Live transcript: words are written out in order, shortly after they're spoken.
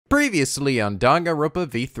Previously on Danganronpa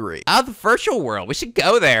V3. Oh, the virtual world. We should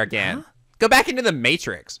go there again. Huh? Go back into the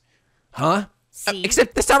Matrix. Huh?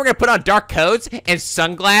 Except this time we're gonna put on dark coats and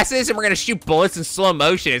sunglasses and we're gonna shoot bullets in slow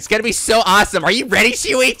motion. It's gonna be so awesome. Are you ready,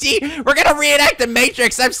 Shuichi? We're gonna reenact the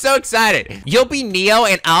Matrix. I'm so excited. You'll be Neo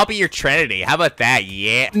and I'll be your Trinity. How about that?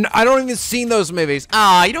 Yeah. No, I don't even seen those movies.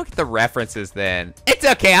 Aw, you don't get the references then. It's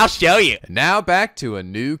okay, I'll show you. And now back to a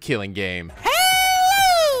new killing game. Hello!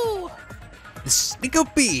 This is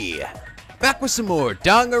NicoB. Back with some more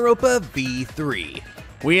Danganronpa V3.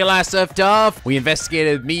 We last left off, we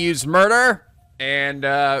investigated Miyu's murder. And,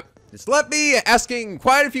 it's left me asking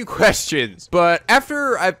quite a few questions. But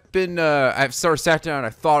after I've sort of sat down and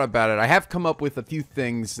I thought about it, I have come up with a few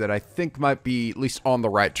things that I think might be at least on the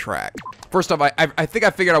right track. First off, I think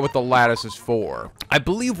I figured out what the lattice is for. I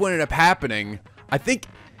believe what ended up happening, I think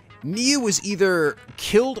Miyu was either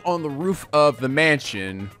killed on the roof of the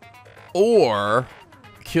mansion or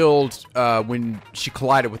killed when she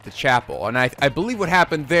collided with the chapel. And I believe what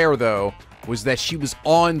happened there, though, was that she was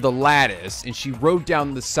on the lattice and she rode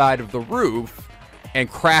down the side of the roof and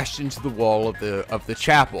crashed into the wall of the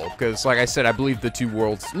chapel. Because, like I said, I believe the two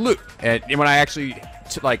worlds loop. And when I actually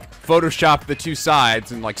Photoshop the two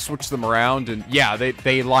sides and switch them around, and yeah,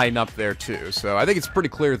 they line up there too. So I think it's pretty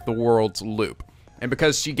clear that the worlds loop. And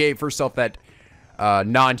because she gave herself that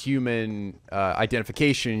non-human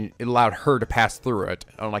identification, it allowed her to pass through it,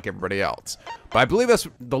 unlike everybody else. But I believe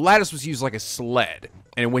the lattice was used like a sled,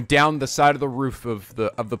 and it went down the side of the roof of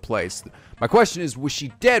the place. My question is, was she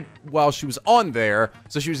dead while she was on there?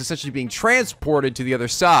 So she was essentially being transported to the other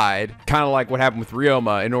side, kind of like what happened with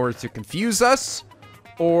Ryoma, in order to confuse us?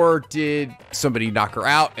 Or did somebody knock her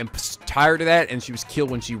out and tired of that, and she was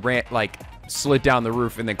killed when she ran, slid down the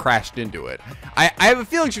roof and then crashed into it? I have a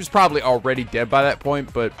feeling she was probably already dead by that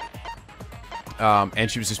point, but and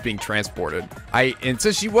she was just being transported. And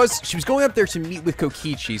so she was going up there to meet with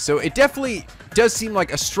Kokichi, so it definitely does seem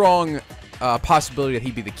like a strong possibility that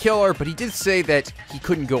he'd be the killer, but he did say that he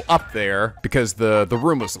couldn't go up there because the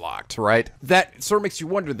room was locked, right? That sort of makes you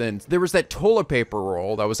wonder then. There was that toilet paper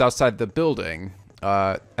roll that was outside the building.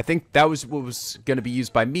 I think that was what was going to be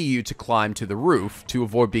used by Miyu to climb to the roof to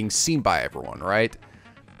avoid being seen by everyone, right?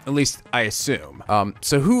 At least, I assume.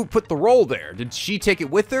 So who put the roll there? Did she take it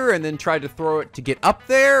with her and then try to throw it to get up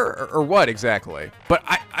there? Or what exactly? But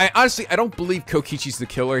I honestly, I don't believe Kokichi's the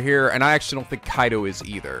killer here, and I actually don't think Kaido is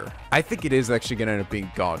either. I think it is actually going to end up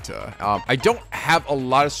being Gonta. I don't have a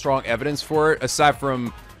lot of strong evidence for it, aside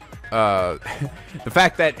from the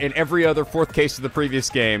fact that in every other fourth case of the previous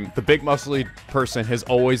game, the big muscly person has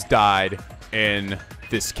always died in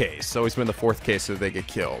this case. It's always been the fourth case that they get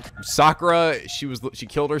killed. Sakura, she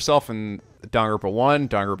killed herself in Danganronpa 1,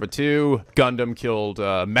 Danganronpa 2. Gundam killed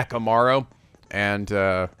Mekamaru, and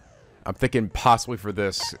I'm thinking possibly for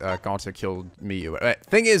this, Gonta killed Miyu.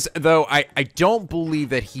 Thing is, though, I don't believe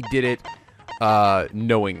that he did it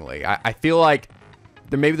knowingly. I feel like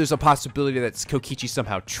maybe there's a possibility that Kokichi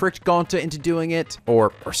somehow tricked Gonta into doing it,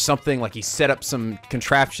 or something, like he set up some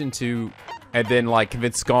contraption to, and then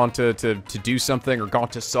convinced Gonta to do something, or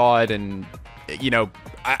Gonta saw it, and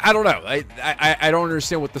I don't know. I don't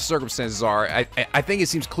understand what the circumstances are. I think it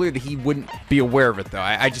seems clear that he wouldn't be aware of it though.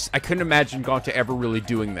 I couldn't imagine Gonta ever really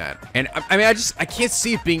doing that. And I mean, I can't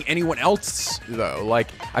see it being anyone else though. I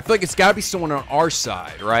feel like it's gotta be someone on our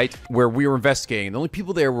side, right? Where we were investigating. The only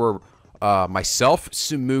people there were myself,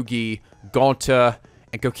 Tsumugi, Gonta,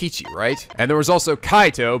 and Kokichi, right? And there was also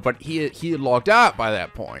Kaito, but he had logged out by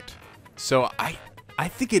that point. So I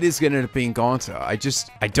think it is going to end up being Gonta.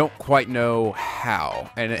 I don't quite know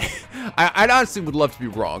how. And I honestly would love to be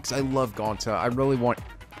wrong, because I love Gonta. I really want,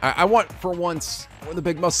 I want for once, one of the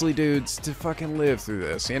big muscly dudes to fucking live through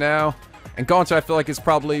this, you know? And Gonta, I feel like, is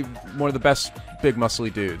probably one of the best big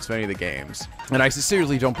muscly dudes of any of the games. And I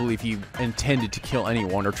sincerely don't believe he intended to kill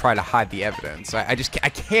anyone or try to hide the evidence. I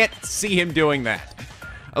can't see him doing that.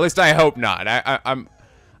 At least I hope not.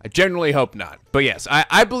 I generally hope not. But yes,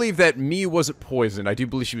 I believe that Miyu wasn't poisoned. I do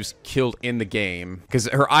believe she was killed in the game, because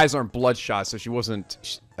her eyes aren't bloodshot, so she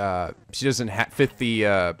wasn't, she doesn't fit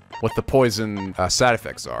the, what the poison side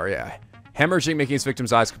effects are, yeah. Hemorrhaging, making his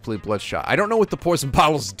victim's eyes completely bloodshot. I don't know what the poison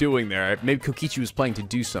bottle's doing there. Maybe Kokichi was planning to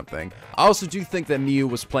do something. I also do think that Miyu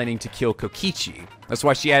was planning to kill Kokichi. That's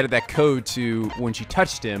why she added that code to, when she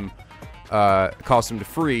touched him, caused him to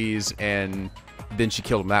freeze, and then she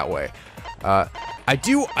killed him that way. I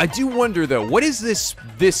do wonder though, what is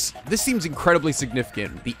this seems incredibly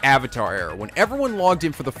significant, the avatar error. When everyone logged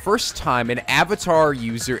in for the first time, an avatar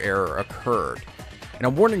user error occurred. And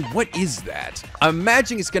I'm wondering, what is that? I'm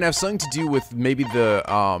imagining it's gonna have something to do with maybe the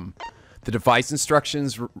the device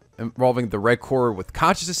instructions involving the red core with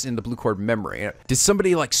consciousness and the blue core memory. Did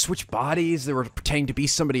somebody like switch bodies? They were pretending to be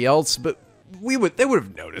somebody else, but they would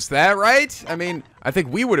have noticed that, right? I mean, I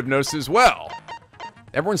think we would have noticed as well.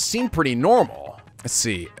 Everyone seemed pretty normal. Let's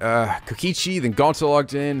see, Kokichi, then Gonta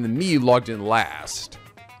logged in, and then Miyu logged in last.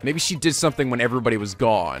 Maybe she did something when everybody was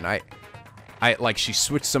gone. Like she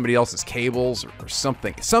switched somebody else's cables or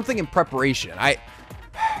something. Something in preparation. I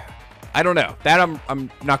don't know. That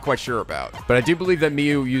I'm not quite sure about. But I do believe that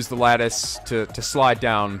Miyu used the lattice to slide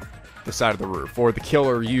down the side of the roof, or the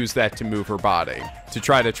killer used that to move her body to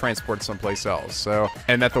try to transport someplace else. So,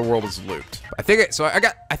 and that the world is looped. I think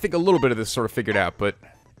I think a little bit of this sort of figured out,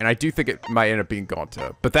 and I do think it might end up being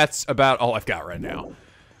Gonta. But that's about all I've got right now.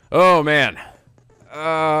 Oh man.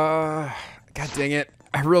 God dang it.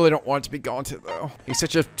 I really don't want it to be Gonta though. He's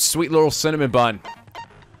such a sweet little cinnamon bun.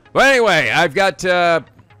 But anyway, I got the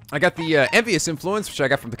envious influence, which I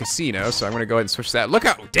got from the casino, so I'm gonna go ahead and switch that. Look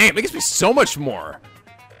how, damn, it gives me so much more.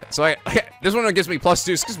 So this one gives me +2,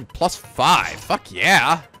 this gives me +5. Fuck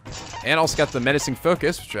yeah. And also got the menacing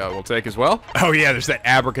focus, which I will take as well. Oh yeah, there's that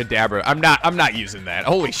abracadabra. I'm not using that.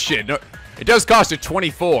 Holy shit. No, it does cost a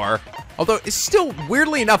 24. Although it's still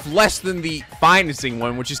weirdly enough less than the financing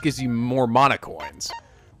one, which just gives you more mana coins.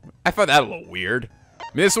 I found that a little weird. I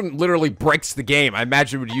mean, this one literally breaks the game. I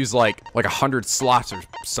imagine it would use like 100 slots or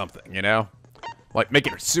something, you know? Like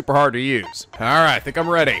making it super hard to use. All right, I think I'm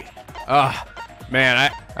ready.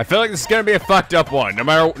 Man, I feel like this is gonna be a fucked up one. No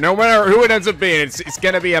matter who it ends up being, it's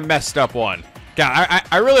gonna be a messed up one. God,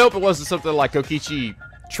 I really hope it wasn't something like Kokichi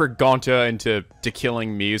tricked Gonta into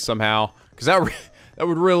killing Miyu somehow, because that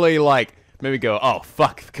would really like maybe go, oh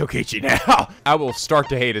fuck Kokichi now. I will start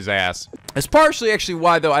to hate his ass. It's partially actually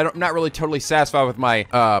why though I'm not really totally satisfied with my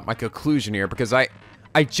my conclusion here, because I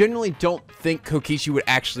genuinely don't think Kokichi would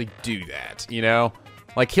actually do that, you know?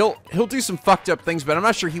 Like he'll do some fucked up things, but I'm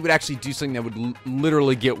not sure he would actually do something that would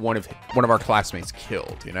literally get one of our classmates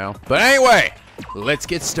killed, you know? But anyway, let's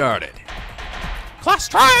get started. Class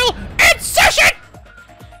trial in session!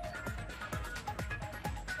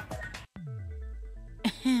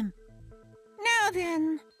 Now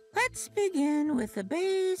then, let's begin with a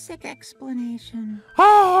basic explanation.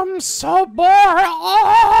 Oh, I'm so bored.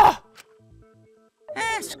 Oh!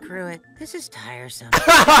 Screw it. This is tiresome.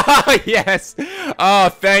 Yes. Oh,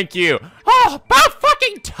 thank you. Oh, about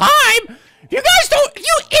fucking time. You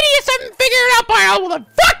idiots haven't figured it out by now. Well, then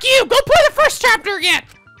fuck you. Go play the first chapter again.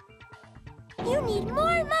 You need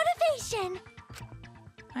more motivation.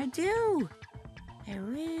 I do. I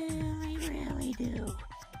really, really do.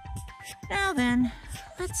 Now then,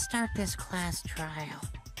 let's start this class trial.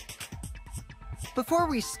 Before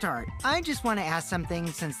we start, I just want to ask something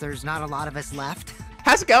since there's not a lot of us left.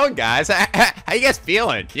 How's it going, guys? How you guys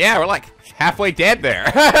feeling? Yeah, we're like halfway dead there.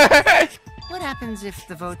 What happens if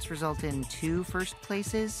the votes result in 2 first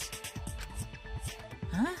places?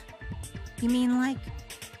 Huh? You mean like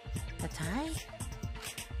a tie?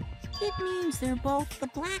 It means they're both the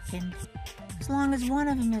blackened, as long as one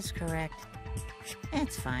of them is correct.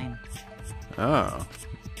 It's fine. Oh.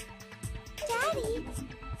 Daddy,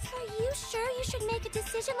 are you sure you should make a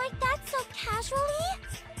decision like that so casually?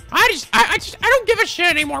 I don't give a shit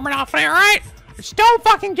anymore, Monopoly, alright? I just don't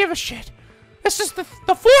fucking give a shit. This is the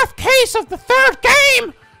 4th case of the 3rd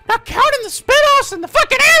game! Not counting the spin-offs and the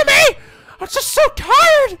fucking anime! I'm just so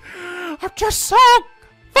tired! I'm just so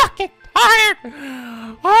fucking tired!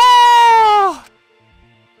 Oh!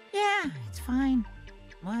 Yeah, it's fine.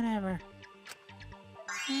 Whatever.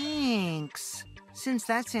 Thanks. Since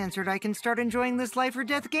that's answered, I can start enjoying this life or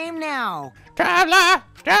death game now. Kala,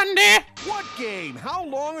 Dundee. What game? How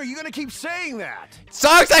long are you gonna keep saying that?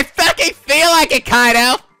 Songs I fucking feel like it,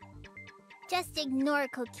 Kaido! Just ignore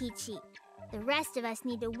Kokichi. The rest of us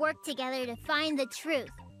need to work together to find the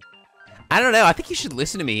truth. I don't know, I think you should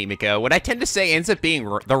listen to me, Himiko. What I tend to say ends up being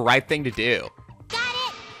the right thing to do. Got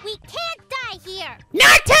it! We can't die here!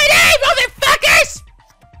 Not today, motherfuckers!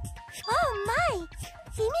 Oh my!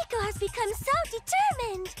 Himiko has become so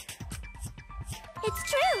determined! It's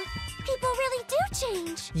true! People really do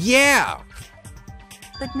change! Yeah!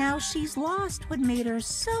 But now she's lost what made her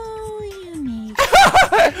so unique.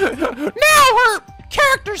 Now her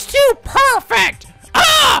character's too perfect!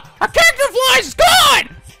 Ah! Our character flaws is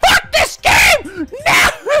gone! Fuck this game!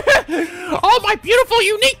 Now! All my beautiful,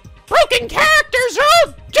 unique, broken characters are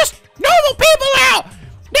all just normal people now!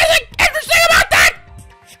 Nothing interesting about that!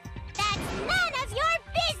 That's none of your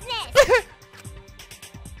business!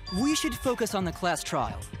 We should focus on the class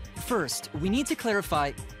trial. First, we need to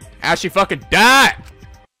clarify... How'd she fucking die?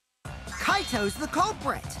 Kaito's the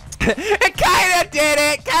culprit. Kinda did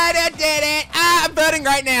it! Kinda did it! Ah, I'm voting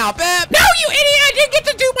right now. Bip. No, you idiot! I didn't get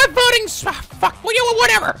to do my voting. Fuck, well,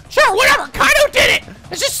 whatever. Sure, whatever. Kaido did it.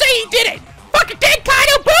 Let's just say he did it. Fuck it, did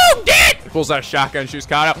Kaido? Boom, did! Pulls out a shotgun, shoots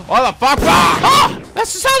Kaido. What the fuck? Ah! Oh,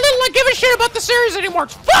 that's just how little I give a shit about the series anymore.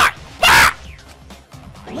 Fuck! Fuck!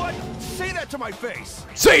 What? Say that to my face.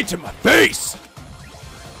 Say it to my face!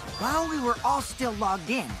 While we were all still logged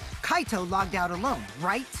in, Kaito logged out alone,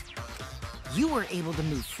 right? You were able to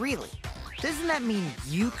move freely. Doesn't that mean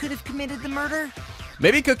you could have committed the murder?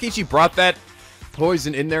 Maybe Kokichi brought that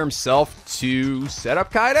poison in there himself to set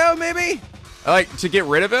up Kaido, maybe? Like, to get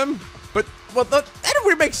rid of him? But, well, that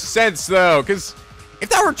would make sense, though, because if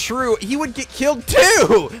that were true, he would get killed,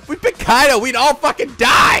 too! If we picked Kaido, we'd all fucking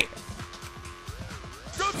die!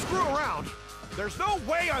 Don't screw around. There's no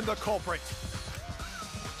way I'm the culprit.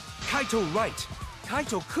 Kaito right.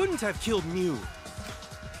 Kaito couldn't have killed Mew.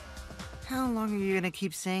 How long are you gonna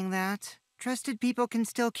keep saying that? Trusted people can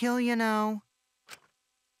still kill, you know.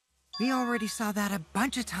 We already saw that a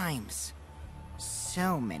bunch of times.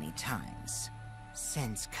 So many times.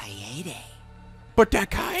 Since Kaede. But that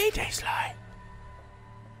Kaede's lie.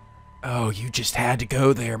 Oh, you just had to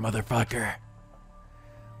go there, motherfucker.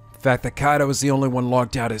 The fact that Kaido was the only one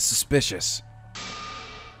logged out is suspicious.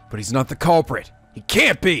 But he's not the culprit. He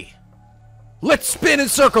can't be. Let's spin in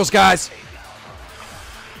circles, guys.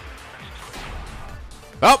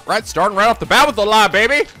 Oh, right, starting right off the bat with the lie,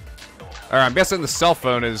 baby. All right, I'm guessing the cell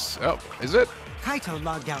phone is, oh, is it? Kaito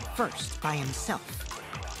logged out first by himself.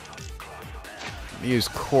 Mew's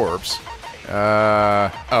corpse.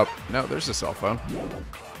 Oh, no, there's a cell phone.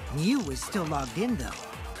 Mew was still logged in, though.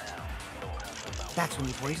 That's when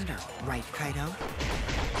he poisoned her, right, Kaito?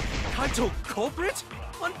 Kaito culprit?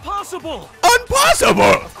 Impossible! Impossible!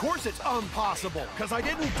 Of course it's impossible, because I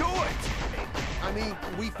didn't do it. I mean,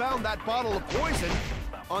 we found that bottle of poison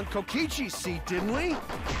on Kokichi's seat, didn't we?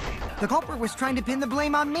 The culprit was trying to pin the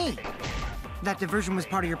blame on me. That diversion was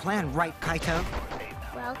part of your plan, right, Kaito?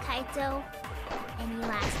 Well, Kaito, any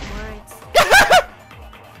last words?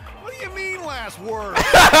 What do you mean, last word?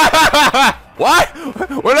 What?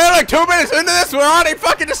 We're not like 2 minutes into this, we're already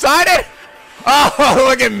fucking decided? Oh,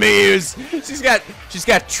 look at Muse. She's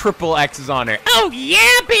got triple X's on her. Oh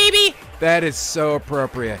yeah, baby. That is so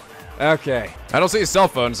appropriate. Okay. I don't see a cell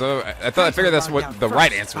phone, so I figured that's what the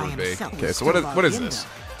right answer would be. Okay, so what is this?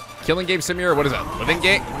 Killing game simulator? What is that? Living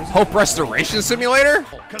game? Hope restoration simulator?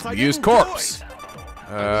 Mew's corpse.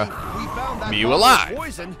 We found that Mew bottle of alive.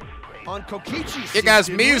 poison on Kokichi's Yeah, seat, guys,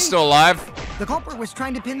 didn't Mew's we? still alive. The culprit was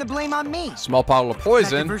trying to pin the blame on me. Small bottle of That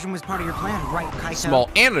poison. diversion was part of your plan, right, Kaito? Small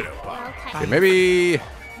antidote. Well, Okay, Kaito, maybe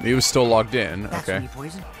Mew was still logged in. That's when Okay. you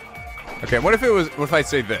poisoned. Okay, what if I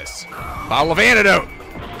say this? Bottle of antidote.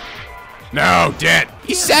 No, dead.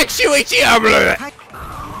 You suck, Shuichi!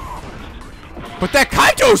 But that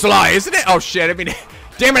Kaito's lie, isn't it? Oh shit, I mean,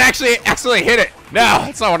 damn it, actually accidentally hit it. No,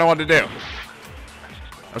 that's not what I wanted to do.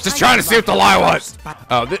 I was just trying to see what the lie was.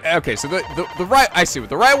 Oh, okay, so the right, I see what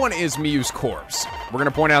the right one is. Mew's corpse. We're gonna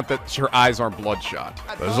point out that her eyes aren't bloodshot.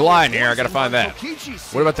 There's a lie in here, I gotta find that.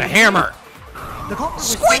 What about the hammer? The culprit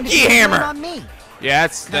was trying to Squeaky pin the blame hammer! on me. Yeah,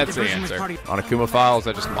 that's the diversion was answer. part of- Monokuma file, is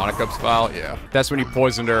that just Monokup's file? Yeah. That's when he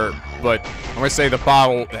poisoned her, but I'm gonna say the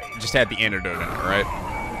bottle just had the antidote in it, right?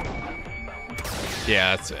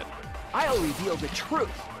 Yeah, that's it. I'll reveal the truth.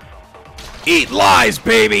 Eat lies,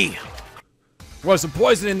 baby! Wasn't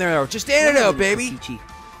poison in there, just antidote, baby! Kokichi,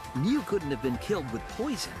 Mew couldn't have been killed with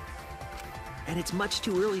poison. And it's much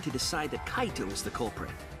too early to decide that Kaito is the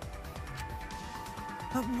culprit.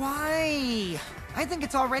 But why? I think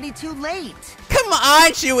it's already too late. Come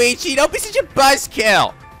on, Shuichi, don't be such a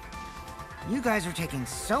buzzkill. You guys are taking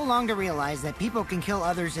so long to realize that people can kill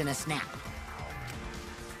others in a snap.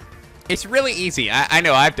 It's really easy. I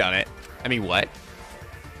know I've done it. I mean, what?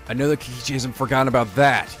 I know that Kokichi hasn't forgotten about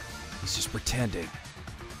that. He's just pretending.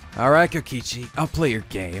 Alright, Kokichi, I'll play your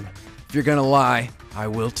game. If you're gonna lie, I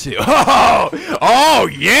will too. Oh! Oh,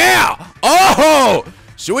 yeah! Oh!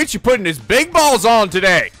 Shuichi putting his big balls on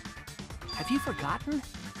today! Have you forgotten?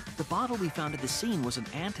 The bottle we found at the scene was an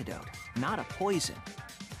antidote, not a poison.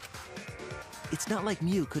 It's not like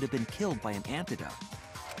Mew could have been killed by an antidote.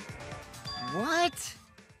 What?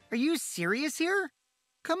 Are you serious here?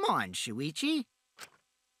 Come on, Shuichi.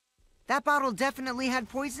 That bottle definitely had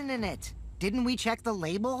poison in it. Didn't we check the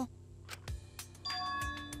label?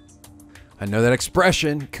 I know that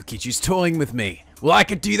expression. Kokichi's toying with me. Well, I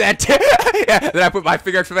could do that too. Yeah, then I put my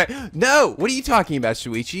finger up to that. No, what are you talking about,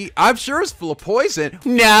 Shuichi? I'm sure it's full of poison.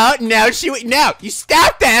 No, Shuichi, no. You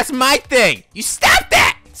stop that. That's my thing. You stop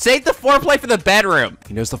that. Save the foreplay for the bedroom.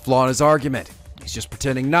 He knows the flaw in his argument. He's just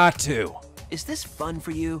pretending not to. is this fun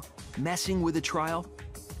for you? Messing with the trial?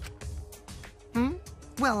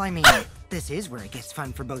 Well, I mean, this is where it gets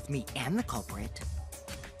fun for both me and the culprit.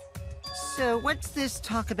 So what's this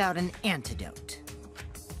talk about an antidote?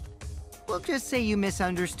 We'll just say you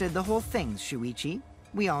misunderstood the whole thing, Shuichi.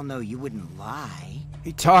 We all know you wouldn't lie. What are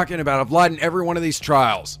you talking about? I've lied in every one of these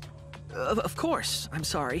trials. Of course. I'm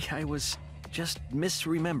sorry. I was just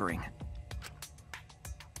misremembering.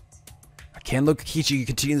 I can't let Kokichi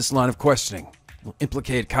continue this line of questioning. It'll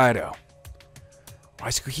implicate Kaido. Why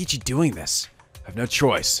is Kokichi doing this? I have no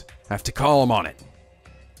choice. I have to call him on it.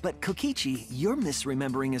 But Kokichi, you're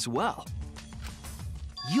misremembering as well.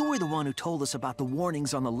 You were the one who told us about the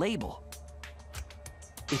warnings on the label.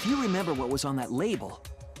 If you remember what was on that label,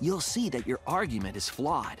 you'll see that your argument is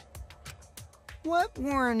flawed. What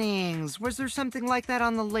warnings? Was there something like that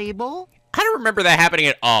on the label? I don't remember that happening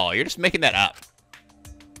at all. You're just making that up.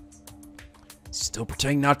 Still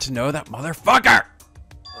pretending not to know that motherfucker!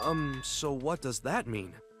 So what does that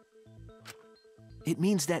mean? It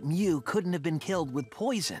means that Mew couldn't have been killed with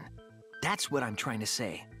poison. That's what I'm trying to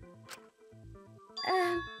say.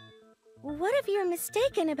 What if you're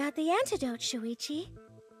mistaken about the antidote, Shuichi?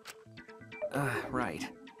 Right.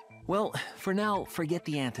 Well, for now, forget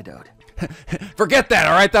the antidote. Forget that,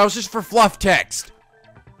 alright? That was just for fluff text.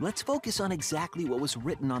 Let's focus on exactly what was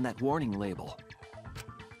written on that warning label.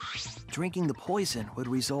 Drinking the poison would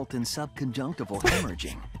result in subconjunctival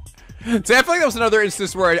hemorrhaging. See, I feel like that was another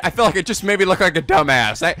instance where I felt like it just made me look like a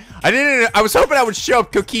dumbass. I was hoping I would show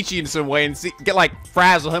up Kokichi in some way and get like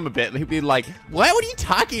frazzle him a bit, and he'd be like, "What are you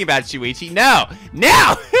talking about, Shuichi? No!"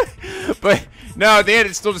 But no, at the end,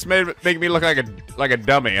 it still just making me look like a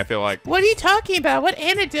dummy. I feel like. What are you talking about? What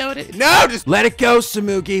antidote? No, just let it go,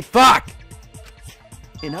 Samugi. Fuck.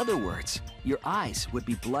 In other words, your eyes would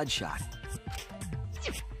be bloodshot.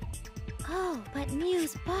 Oh, but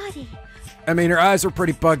Mew's body. I mean, her eyes were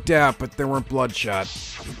pretty bugged out, but they weren't bloodshot.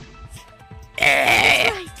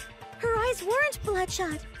 That's right. Her eyes weren't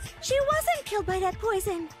bloodshot. She wasn't killed by that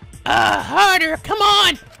poison. Harder, come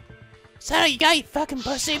on! So you got you fucking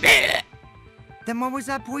pussy. Then what was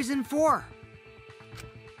that poison for?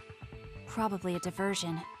 Probably a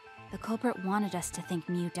diversion. The culprit wanted us to think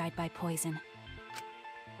Mew died by poison.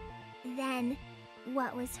 Then,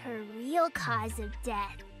 what was her real cause of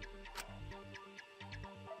death?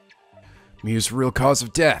 Mew's real cause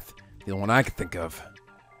of death. The only one I could think of.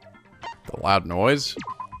 The loud noise?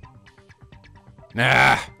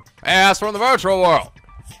 Nah. That's from the virtual world.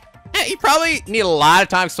 Yeah, you probably need a lot of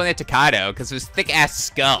time to explain that to Kaido because of his thick-ass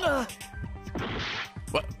skull.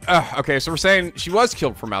 What? Okay, so we're saying she was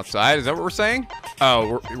killed from outside. Is that what we're saying?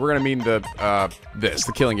 Oh, we're gonna mean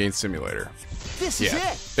the killing game simulator. This is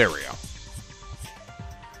it. There we go.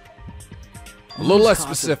 A little less Mew's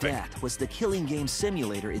cause specific. of death was the killing game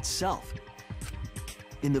simulator itself.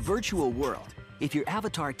 In the virtual world, if your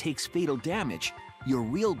avatar takes fatal damage, your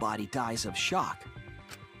real body dies of shock.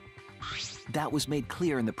 That was made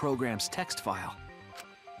clear in the program's text file.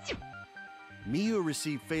 Miyu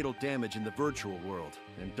received fatal damage in the virtual world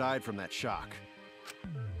and died from that shock.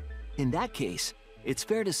 In that case, it's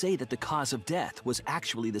fair to say that the cause of death was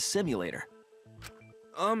actually the simulator.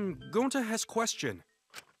 Gonta has question.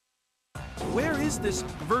 Where is this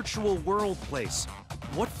virtual world place?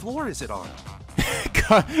 What floor is it on?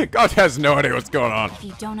 God has no idea what's going on. If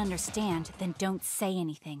you don't understand, then don't say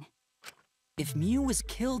anything. If Mew was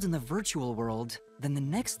killed in the virtual world, then the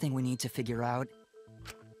next thing we need to figure out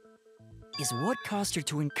is what caused her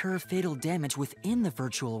to incur fatal damage within the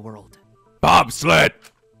virtual world. Bobsled!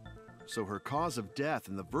 So her cause of death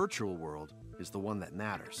in the virtual world is the one that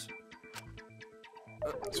matters.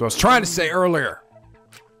 So I was trying to say earlier.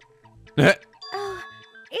 Oh,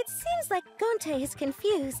 it seems like Gonta is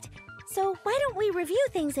confused. So why don't we review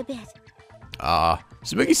things a bit?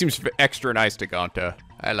 Samugi seems extra nice to Gonta.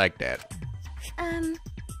 I like that.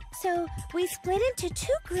 So we split into 2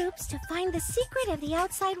 groups to find the secret of the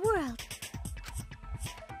outside world.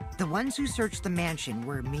 The ones who searched the mansion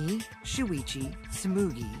were me, Shuichi,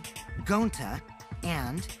 Samugi, Gonta,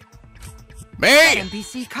 and... Me!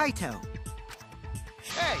 NPC Kaito.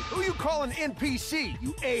 Hey, who you calling NPC,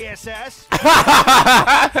 you ASS?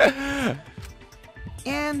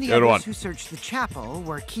 And the Good others one. who searched the chapel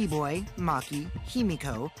were Keyboy, Maki,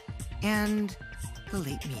 Himiko, and the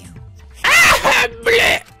late Mew.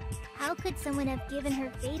 How could someone have given her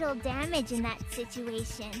fatal damage in that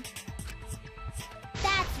situation?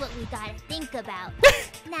 That's what we gotta think about.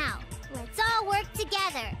 Now, let's all work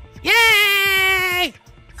together. Yay!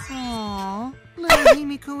 Aww, little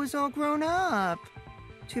Himiko is all grown up.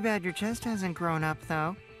 Too bad your chest hasn't grown up,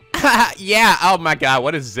 though. Yeah, oh my god,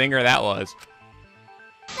 what a zinger that was.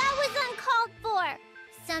 That was uncalled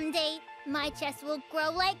someday my chest will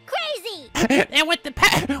grow like crazy. And with the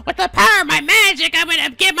power of my magic, I'm gonna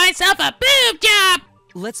give myself a boob job.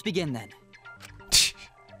 Let's begin then.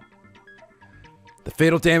 The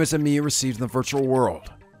fatal damage that Miu received in the virtual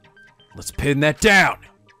world. Let's pin that down.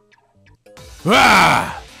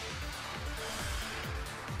 Ah!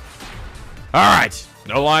 Alright,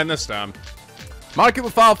 no line this time. Molecule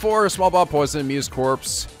file 4, small ball poison, Miu's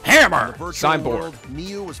corpse. Hammer! Signboard. World,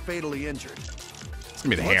 Miu was fatally injured. It's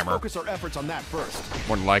gonna be the Let's hammer. focus our efforts on that first.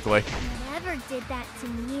 More than likely. Whatever did that to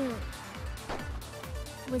Miu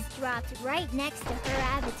was dropped right next to her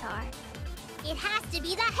avatar. It has to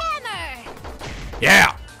be the hammer!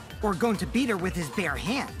 Yeah! Or going to beat her with his bare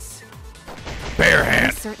hands. Bare Are you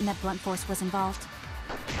hand. certain that blunt force was involved?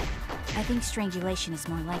 I think strangulation is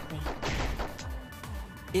more likely.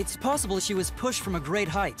 It's possible she was pushed from a great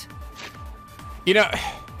height. You know,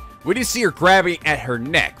 we did see her grabbing at her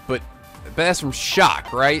neck, but that's from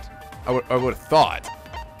shock, right? I would have thought.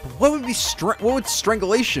 But what would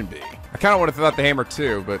strangulation be? I kind of would have thought the hammer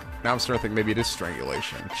too, but now I'm starting to think maybe it is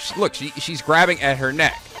strangulation. Look, she's grabbing at her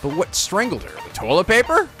neck. But what strangled her? The toilet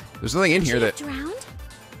paper? There's nothing in here that... drowned?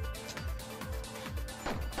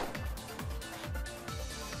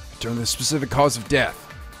 Determine the specific cause of death.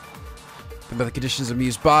 Think about the conditions of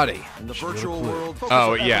Miu's body. In the virtual world, focus Oh,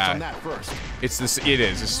 our efforts yeah. on that first. It's this. It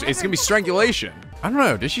is. It's gonna be strangulation. I don't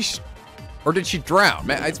know. Did she, or did she drown?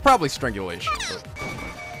 Man, it's probably strangulation. But...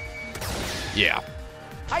 Yeah.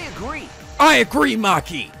 I agree. I agree,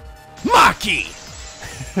 Maki. Maki.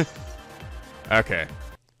 Okay.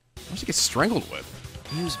 What did she get strangled with?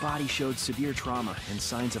 Miu's body showed severe trauma and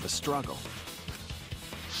signs of a struggle.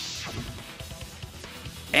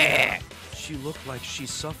 She looked like she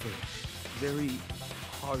suffered. Very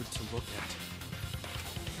hard to look at.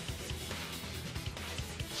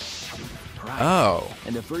 Right. Oh.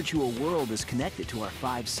 And the virtual world is connected to our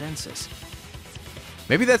 5 senses.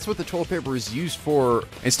 Maybe that's what the toilet paper is used for.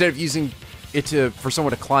 Instead of using it for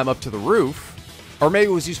someone to climb up to the roof. Or maybe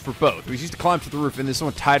it was used for both. It was used to climb to the roof and then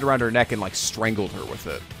someone tied around her neck and like strangled her with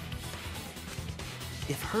it.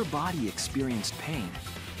 If her body experienced pain,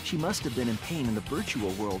 she must have been in pain in the virtual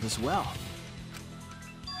world as well.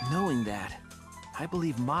 Knowing that, I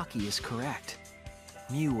believe Maki is correct.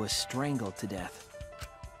 Miu was strangled to death.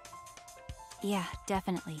 Yeah,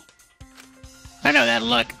 definitely. I know that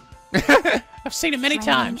look. I've seen it many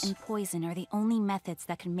Strangling times. and poison are the only methods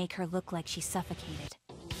that can make her look like she's suffocated.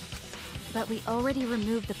 But we already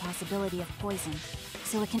removed the possibility of poison,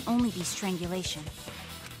 so it can only be strangulation.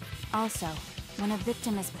 Also, when a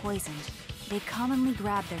victim is poisoned, they commonly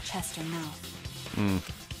grab their chest or mouth.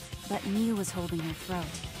 But Miu was holding her throat.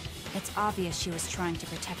 It's obvious she was trying to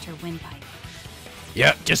protect her windpipe.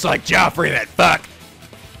 Yep, just like Joffrey, that fuck.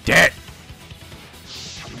 Dead.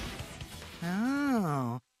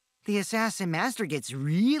 Oh. The assassin master gets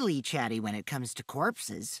really chatty when it comes to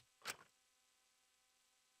corpses.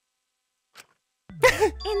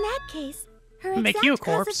 In that case, her Make exact you a cause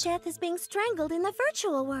corpse. of death is being strangled in the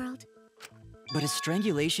virtual world. But is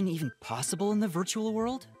strangulation even possible in the virtual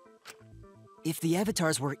world? If the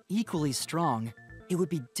avatars were equally strong, it would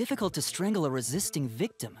be difficult to strangle a resisting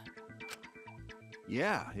victim.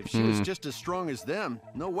 Yeah, if she was just as strong as them,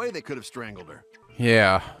 no way they could have strangled her.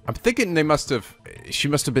 Yeah, I'm thinking she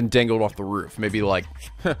must have been dangled off the roof. Maybe like,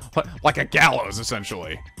 like a gallows,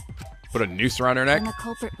 essentially. Put a noose around her neck. And the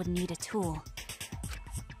culprit would need a tool.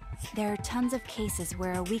 There are tons of cases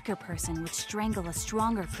where a weaker person would strangle a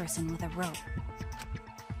stronger person with a rope.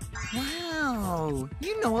 Wow,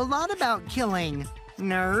 you know a lot about killing,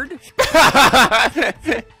 nerd.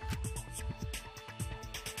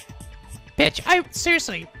 Bitch,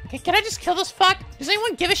 seriously, can I just kill this fuck? Does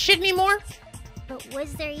anyone give a shit anymore? But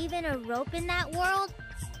was there even a rope in that world?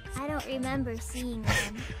 I don't remember seeing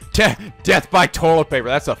one. Death by toilet paper.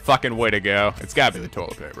 That's a fucking way to go. It's gotta be the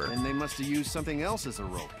toilet paper. And they must have used something else as a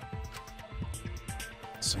rope.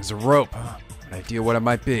 This thing's a rope, huh? An idea what it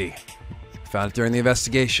might be. Found it during the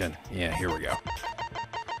investigation. Yeah, here we go.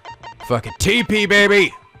 Fucking TP,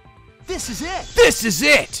 baby! This is it! This is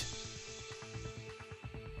it!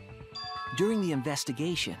 During the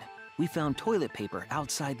investigation, we found toilet paper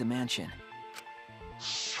outside the mansion.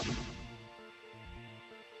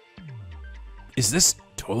 Is this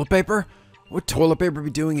toilet paper? What toilet paper be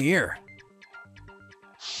doing here?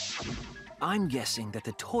 I'm guessing that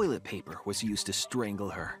the toilet paper was used to strangle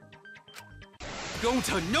her.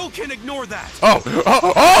 Gonta, no can ignore that!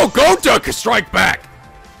 Oh, Gonta, strike back!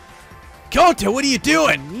 Gonta, what are you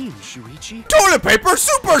doing? What do you mean, Shuichi? Toilet paper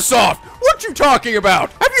super soft! What you talking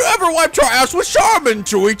about? Have you ever wiped your ass with Charmin,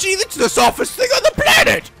 Shuichi? That's the softest thing on the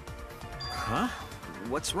planet! Huh?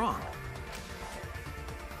 What's wrong?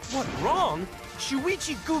 What, wrong?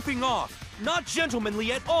 Shuichi goofing off. Not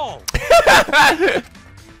gentlemanly at all.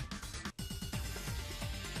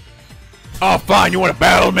 Oh, fine. You want to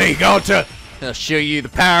battle me? Gonta? I'll show you the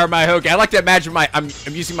power of my Hoge. I like to imagine I'm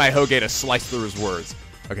using my Hoge to slice through his words.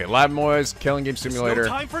 Okay, Lab Moise, Killing Game Simulator. No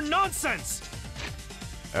time for nonsense.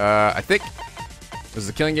 I think this is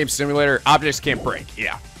the Killing Game Simulator. Objects can't break.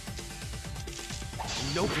 Yeah.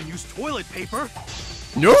 No can use toilet paper.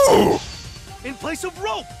 No! In place of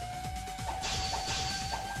rope.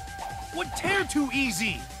 Would tear too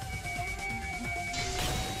easy.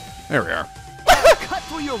 There we are. Cut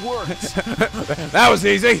through your words. That was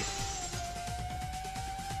easy.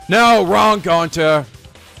 No, wrong, Gonta.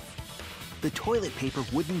 The toilet paper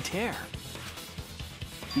wouldn't tear.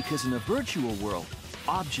 Because in a virtual world,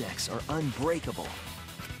 objects are unbreakable.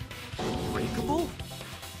 Breakable?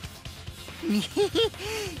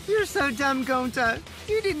 You're so dumb, Gonta.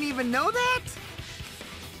 You didn't even know that?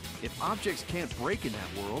 If objects can't break in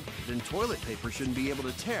that world, then toilet paper shouldn't be able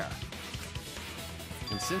to tear.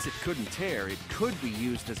 And since it couldn't tear, it could be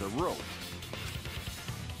used as a rope.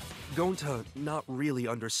 Gonta not really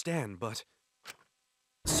understand, but...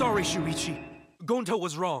 Sorry, Shuichi. Gonta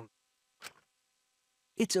was wrong.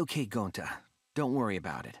 It's okay, Gonta. Don't worry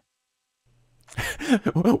about it.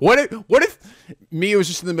 What if Mia was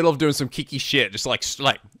just in the middle of doing some kiki shit, just like,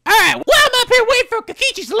 all right, well, I'm up here waiting for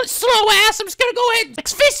Kakichi's slow ass. I'm just gonna go ahead and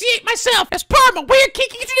asphyxiate myself as part of my weird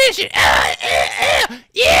kiki tradition.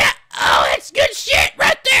 Yeah, oh, that's good shit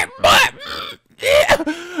right there.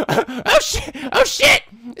 Oh shit,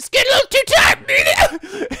 it's getting a little too tight.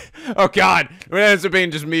 Oh God, it ends up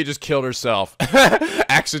being just me just killed herself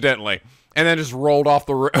accidentally. And then just rolled off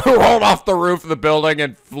the roof of the building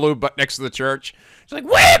and flew next to the church. She's like,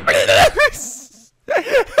 wait!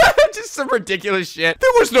 Just some ridiculous shit. There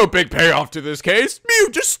was no big payoff to this case.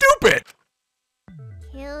 Mew, just stupid.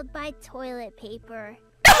 Killed by toilet paper.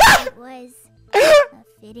 It was a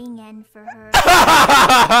fitting end for her.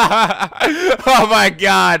 Oh my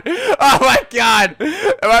God! Oh my God!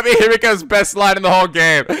 That might be Himiko's best line in the whole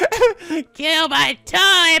game. Killed by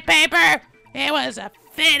toilet paper. It was a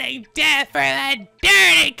fitting death for that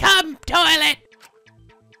dirty cum toilet!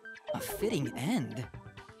 A fitting end?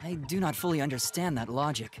 I do not fully understand that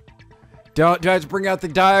logic. Don't guys bring out the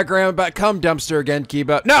diagram about cum dumpster again,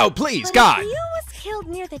 Kiba. No, please, But God! if Mew was killed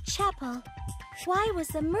near the chapel, why was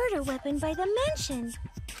the murder weapon by the mansion?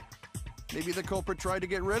 Maybe the culprit tried to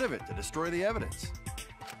get rid of it to destroy the evidence.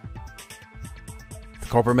 The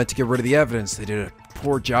culprit meant to get rid of the evidence. They did a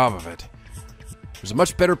poor job of it. There's a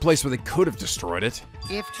much better place where they could have destroyed it.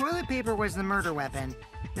 If toilet paper was the murder weapon,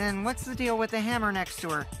 then what's the deal with the hammer next to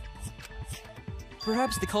her?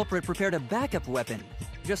 Perhaps the culprit prepared a backup weapon,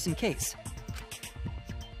 just in case.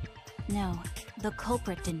 No, the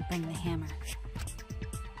culprit didn't bring the hammer.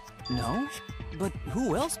 No? But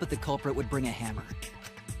who else but the culprit would bring a hammer?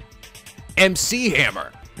 MC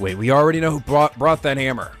Hammer. Wait, we already know who brought that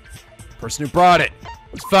hammer. The person who brought it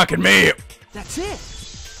was fucking me. That's it!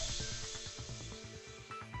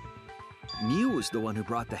 Mew was the one who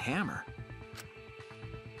brought the hammer.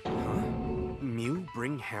 Huh? Mew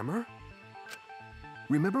bring hammer?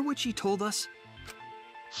 Remember what she told us?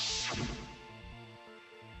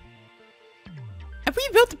 I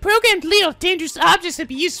rebuilt the program to lead off dangerous objects and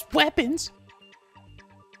be used as weapons.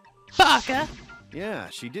 Baka. Yeah,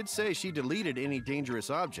 she did say she deleted any dangerous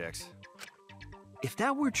objects. If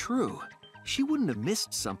that were true, she wouldn't have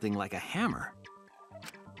missed something like a hammer.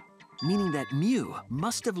 Meaning that Mew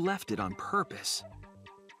must have left it on purpose.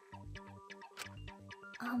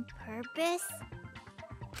 On purpose?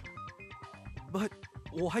 But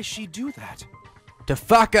why'd she do that? To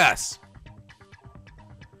fuck us.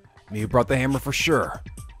 Mew brought the hammer for sure.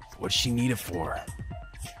 What'd she need it for?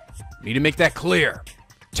 Need to make that clear.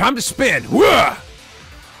 Time to spin. Whoa!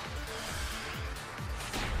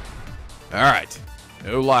 Alright.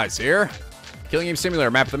 No lies here. Killing Game Simulator,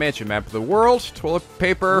 map of the mansion, map of the world, toilet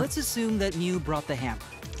paper. Let's assume that Mew brought the hammer.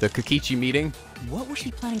 The Kokichi meeting. What was she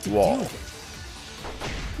planning to Wall. do with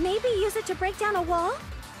it? Maybe use it to break down a wall?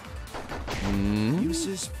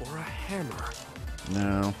 Uses for a hammer.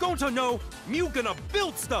 No. Gonta, no! Mew gonna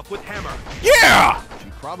build stuff with hammer! Yeah! She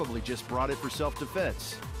probably just brought it for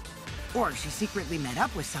self-defense. Or she secretly met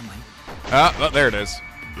up with someone. Oh, there it is.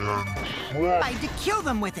 Tried to kill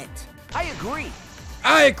them with it. I agree.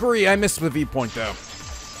 I agree. I missed the viewpoint though.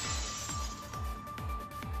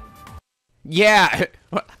 Yeah,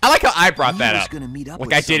 I like how I brought that Mew's up. gonna meet up Like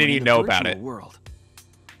with I didn't someone in even the know about virtual it. World.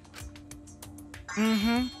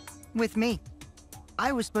 Mm-hmm. With me.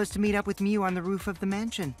 I was supposed to meet up with Mew on the roof of the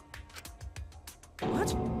mansion.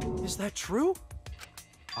 What? Is that true?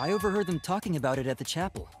 I overheard them talking about it at the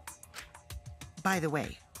chapel. By the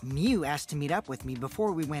way, Mew asked to meet up with me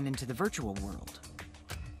before we went into the virtual world.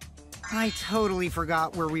 I totally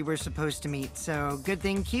forgot where we were supposed to meet, so good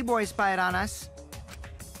thing Keyboy spied on us.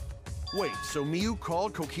 Wait, so Mew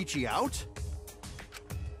called Kokichi out?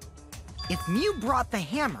 If Mew brought the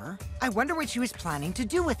hammer, I wonder what she was planning to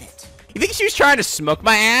do with it. You think she was trying to smoke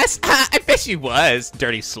my ass? I bet she was,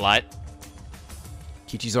 dirty slut.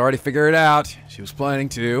 Kichi's already figured it out. She was planning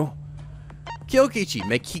to kill Kichi,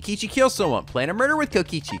 make Kichi kill someone, plan a murder with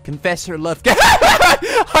Kokichi, confess her love.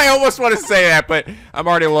 I almost want to say that, but I'm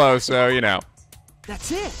already low, so you know.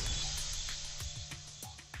 That's it.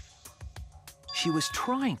 She was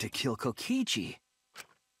trying to kill Kokichi.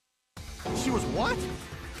 She was what?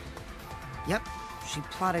 Yep, she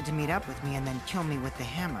plotted to meet up with me and then kill me with the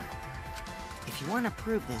hammer. If you want to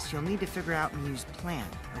prove this, you'll need to figure out Mew's plan,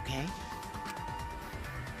 okay?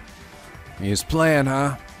 Mew's plan,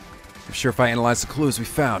 huh? I'm sure if I analyze the clues we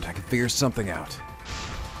found, I can figure something out.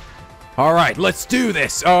 All right, let's do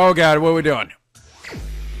this. Oh God, what are we doing?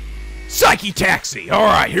 Psyche taxi. All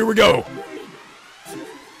right, here we go.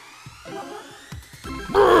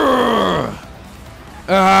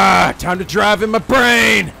 Time to drive in my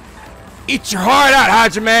brain. Eat your heart out,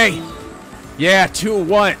 Hajime. Yeah, 2 at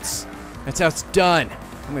once. That's how it's done.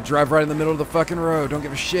 I'm gonna drive right in the middle of the fucking road. Don't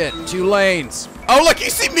give a shit. 2 lanes. Oh, look, you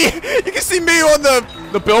see me. You can see me on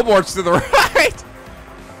the billboards to the right.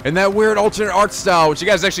 And that weird alternate art style, which You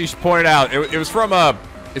guys actually pointed out. It was from a.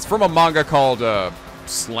 It's from a manga called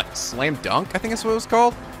Slam Dunk. I think that's what it was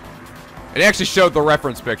called. It actually showed the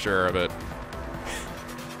reference picture of it.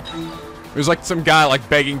 It was like some guy like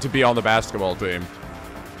begging to be on the basketball team.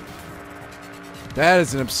 that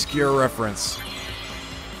is an obscure reference.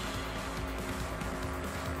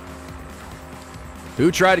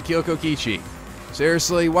 Who tried to kill Kokichi?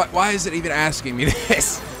 Seriously, why is it even asking me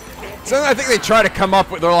this? So I think they try to come up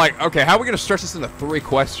with, they're like, okay, how are we going to stretch this into 3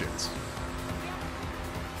 questions?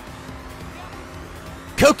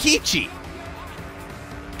 Kokichi!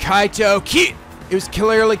 Kaito Ki... It was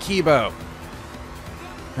clearly Kibo.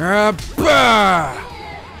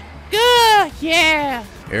 Yeah.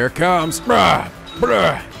 Here it comes.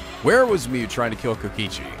 Where was Mew trying to kill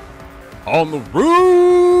Kokichi? On the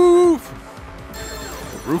roof!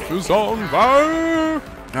 The roof is on fire!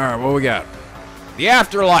 Alright, what we got? The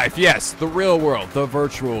afterlife, yes. The real world, the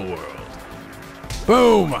virtual world.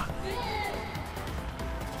 Boom!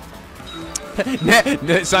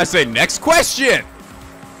 So I say, next question!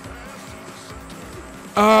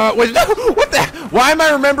 Wait, no, what the? Why am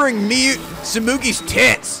I remembering Tsumugi's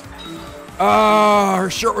tits? Her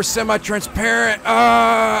shirt was semi-transparent.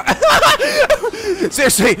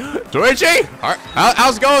 Seriously, Toichi?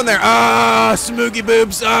 how's it going there? Tsumugi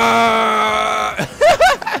boobs.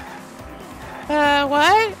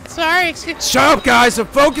 What? Sorry, excuse. Shut up, guys. I'm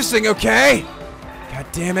focusing, okay? God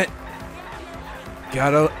damn it.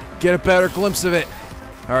 Gotta get a better glimpse of it.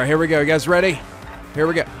 All right, here we go. You guys ready? Here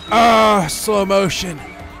we go. Slow motion.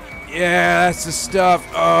 Yeah, that's the stuff.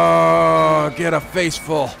 Oh, get a face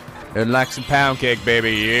full. And like some pound cake,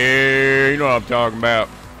 baby. Yeah, you know what I'm talking about.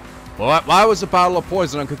 Well, why was a bottle of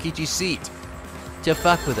poison on Kokichi's seat? To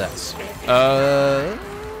fuck with us.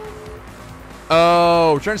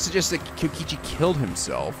 Oh, trying to suggest that Kokichi killed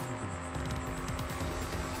himself.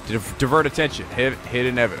 To divert attention.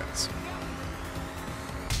 Hidden evidence.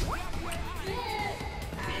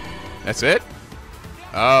 That's it?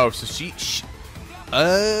 Oh, so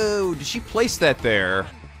oh, did she place that there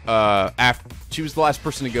after she was the last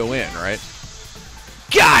person to go in, right?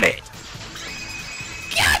 Got it!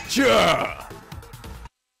 Gotcha!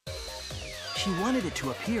 She wanted it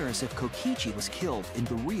to appear as if Kokichi was killed in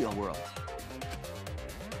the real world.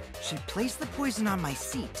 She placed the poison on my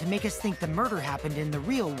seat to make us think the murder happened in the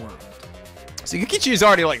real world. So Kokichi is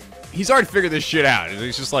already like, he's already figured this shit out.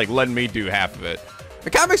 He's just like letting me do half of it.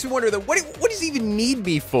 It kind of makes me wonder that what does he even need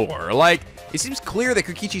me for? Like, it seems clear that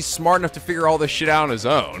Kokichi's smart enough to figure all this shit out on his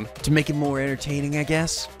own. To make it more entertaining, I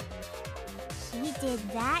guess. He did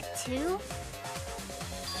that too?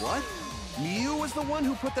 What? Mew was the one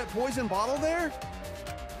who put that poison bottle there?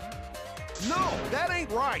 No, that ain't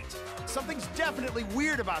right. Something's definitely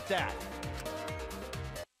weird about that.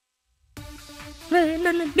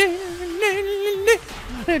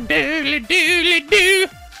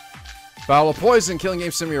 Bottle of poison, killing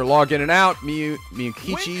game simulator. Log in and out. Mew When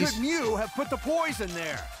Kichi's. could Mew have put the poison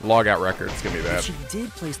there? Log out record. It's gonna be If bad. she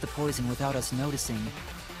did place the poison without us noticing,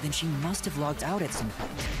 then she must have logged out at some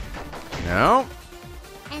point. No?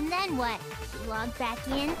 And then what? She logged back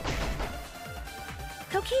in?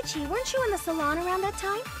 Kokichi, weren't you in the salon around that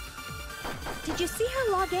time? Did you see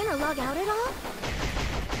her log in or log out at all?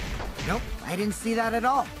 Nope, I didn't see that at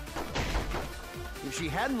all. If she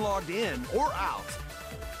hadn't logged in or out,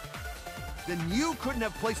 then you couldn't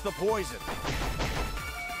have placed the poison.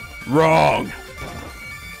 Wrong.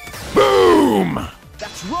 Boom!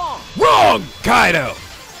 That's wrong! Wrong, Kaido!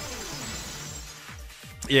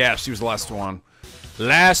 Yeah, she was the last one.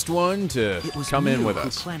 Last one to come in with us. It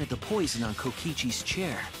was Mew who planted the poison on Kokichi's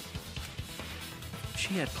chair.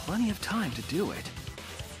 She had plenty of time to do it.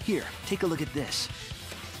 Here, take a look at this.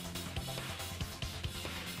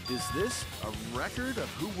 Is this a record of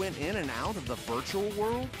who went in and out of the virtual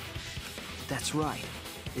world? That's right.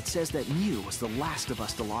 It says that Mew was the last of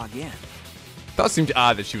us to log in. Thought it seemed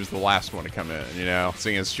odd that she was the last one to come in, you know,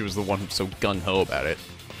 seeing as she was the one who's so gung-ho about it.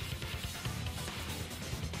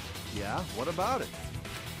 Yeah, what about it?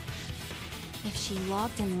 If she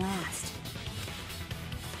logged in last,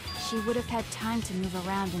 she would have had time to move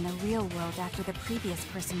around in the real world after the previous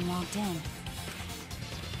person logged in.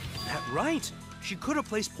 That right. She could have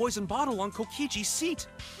placed poison bottle on Kokichi's seat.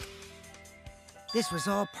 This was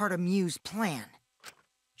all part of Mew's plan.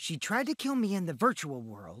 She tried to kill me in the virtual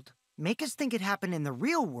world, make us think it happened in the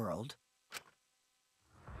real world,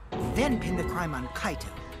 then pin the crime on Kaito.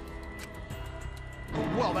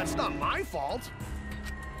 Well, that's not my fault.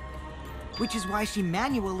 Which is why she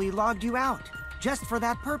manually logged you out, just for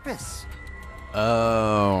that purpose.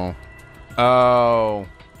 Oh.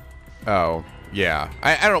 Yeah.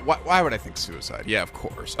 I don't know. Why would I think suicide? Yeah, of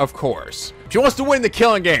course. Of course. She wants to win the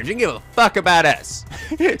killing game. She can give a fuck about us.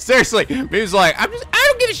 Seriously. Mew's like, I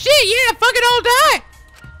don't give a shit. Yeah, fuck it, all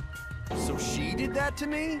die. So she did that to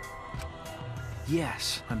me?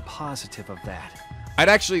 Yes, I'm positive of that. I'd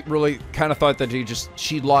actually really kind of thought that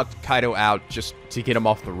she locked Kaido out just to get him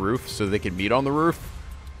off the roof so they could meet on the roof.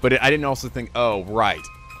 But I didn't also think, oh, right.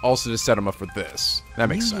 Also to set him up for this. That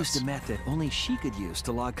makes sense. You used a method only she could use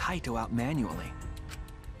to log Kaito out manually.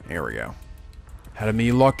 Here we go. How did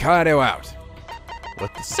me log Kaido out?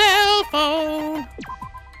 With the cell phone.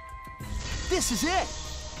 This is it!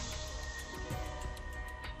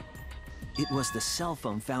 It was the cell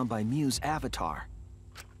phone found by Mew's avatar.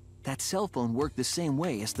 That cell phone worked the same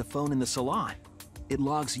way as the phone in the salon. It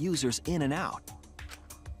logs users in and out.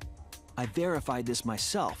 I verified this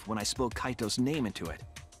myself when I spoke Kaito's name into it.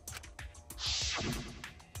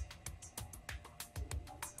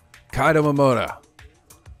 Kaido Momoda.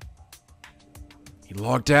 He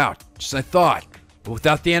logged out, just as I thought, but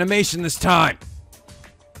without the animation this time.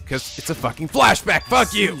 Because it's a fucking flashback,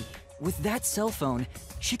 fuck you! With that cell phone,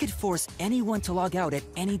 she could force anyone to log out at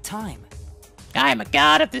any time. I am a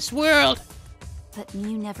god of this world. But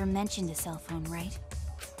Mew never mentioned a cell phone, right?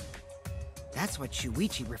 That's what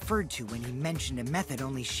Shuichi referred to when he mentioned a method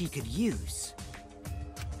only she could use.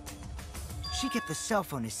 She kept the cell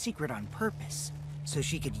phone a secret on purpose, so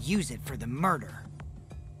she could use it for the murder.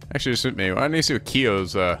 Actually, just me. I need to see what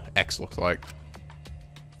Kyo's ex looks like.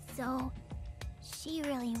 So, she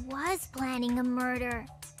really was planning a murder.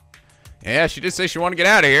 Yeah, she did say she wanted to get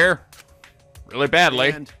out of here. Really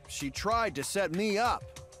badly. And she tried to set me up.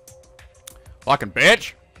 Fucking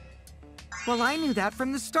bitch. Well, I knew that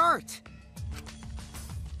from the start.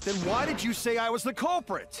 Then why did you say I was the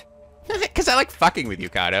culprit? Because I like fucking with you,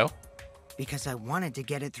 Kaido. Because I wanted to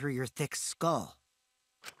get it through your thick skull.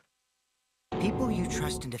 People you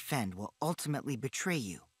trust and defend will ultimately betray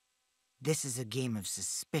you. This is a game of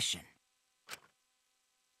suspicion.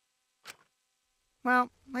 Well,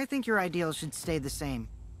 I think your ideals should stay the same.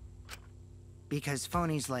 Because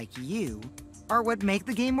phonies like you are what make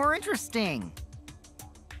the game more interesting.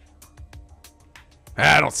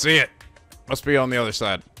 I don't see it. Must be on the other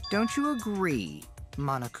side. Don't you agree,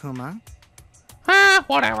 Monokuma?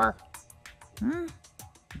 Whatever.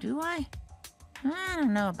 Do I? I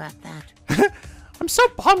don't know about that. I'm so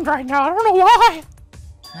bummed right now. I don't know why.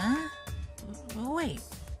 Huh? Wait,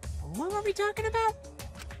 what were we talking about?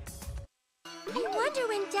 I wonder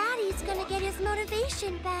when Daddy's gonna get his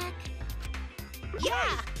motivation back.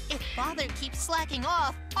 Yeah! If Father keeps slacking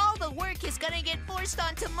off, all the work is gonna get forced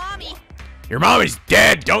onto Mommy. Your mommy's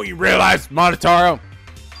dead, don't you realize, Monotaro?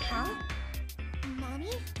 Huh?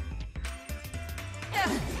 Mommy?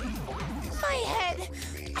 My head!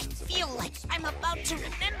 I feel like I'm about to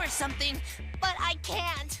remember something, but I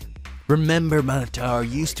can't. Remember, Monotaro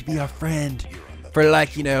used to be our friend for like,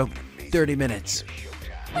 30 minutes.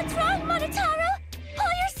 What's wrong, Monotaro? Pull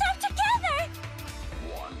yourself together!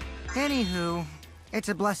 Anywho, it's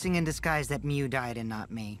a blessing in disguise that Mew died and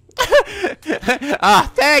not me.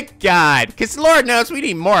 Thank God. Because Lord knows we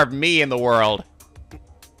need more of me in the world.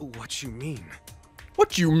 What you mean?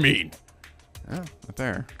 What you mean? Oh, not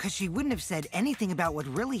there. Because she wouldn't have said anything about what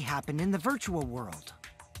really happened in the virtual world.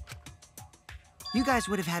 You guys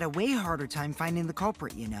would have had a way harder time finding the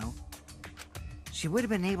culprit, you know. She would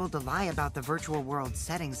have been able to lie about the virtual world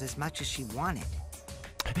settings as much as she wanted.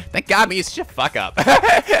 Thank God me is such a fuck up.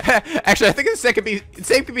 Actually, I think the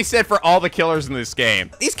same could be said for all the killers in this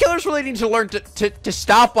game. These killers really need to learn to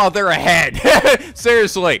stop while they're ahead.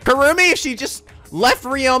 Seriously. Kurumi, if she just left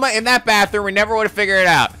Ryoma in that bathroom, we never would have figured it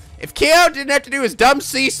out. If Kyo didn't have to do his dumb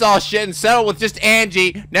seesaw shit and settle with just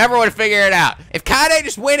Angie, never would have figured it out. If Kade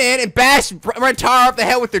just went in and bashed Rentaro up the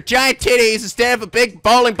head with their giant titties instead of a big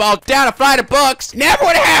bowling ball down a flight of books, never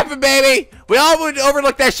would have happened, baby. We all would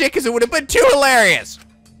overlook that shit because it would have been too hilarious.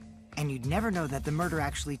 And you'd never know that the murder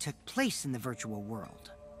actually took place in the virtual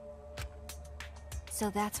world.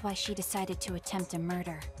 So that's why she decided to attempt a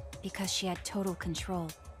murder, because she had total control.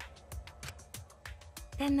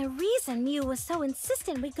 Then the reason Mew was so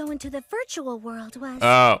insistent we go into the virtual world was...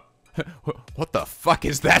 Oh. What the fuck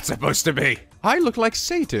is that supposed to be? I look like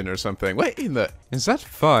Satan or something. What in the... Is that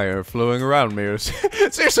fire flowing around me?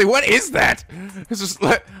 Seriously, what is that? It's just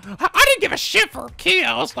like... I didn't give a shit for Kyo.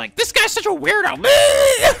 I was like, this guy's such a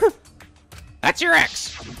weirdo. That's your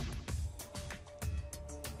ex.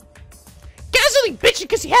 Guy's only bitching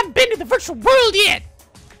because he haven't been to the virtual world yet.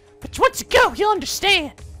 But once you go, he'll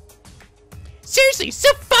understand. Seriously, it's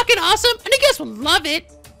so fucking awesome, and you guys will love it.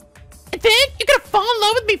 And then you're gonna fall in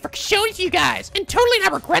love with me for showing it to you guys, and totally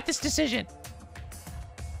not regret this decision.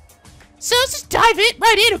 So let's just dive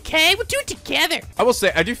right in, okay? We'll do it together. I will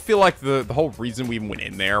say, I do feel like the whole reason we even went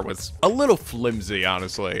in there was a little flimsy,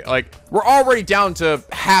 honestly. Like, we're already down to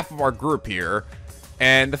half of our group here,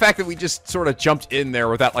 and the fact that we just sort of jumped in there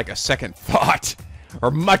without, like, a second thought,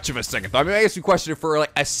 or much of a second thought. I mean, I guess we questioned it for,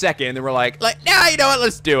 like, a second, and then we're like, nah, you know what,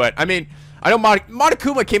 let's do it. I mean, I know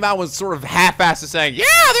Monokuma came out and was sort of half-assed saying, yeah,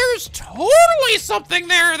 there's totally something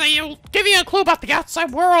there that will give you a clue about the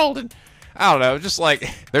outside world, and I don't know, just like,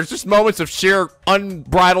 there's just moments of sheer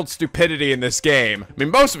unbridled stupidity in this game. I mean,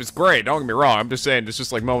 most of it's great, don't get me wrong. I'm just saying, it's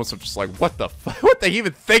just like moments of just like, what the fuck? What are they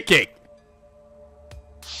even thinking?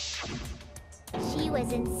 She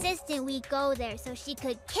was insistent we go there so she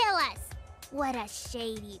could kill us. What a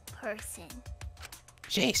shady person.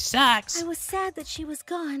 She sucks. I was sad that she was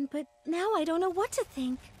gone, but now I don't know what to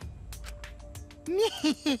think.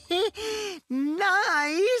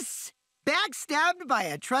 Nice! Backstabbed by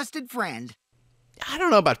a trusted friend. I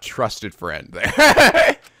don't know about trusted friend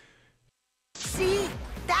there. See?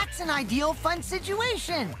 That's an ideal fun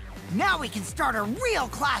situation. Now we can start a real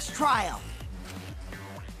class trial.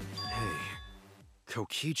 Hey,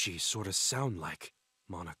 Kokichi sort of sound like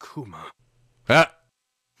Monokuma. Huh?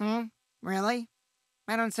 Really?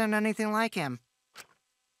 I don't sound anything like him.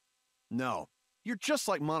 No, you're just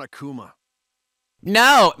like Monokuma.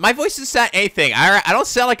 No, my voice doesn't sound anything. I don't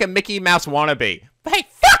sound like a Mickey Mouse wannabe. Hey,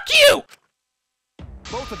 fuck you!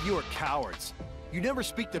 Both of you are cowards. You never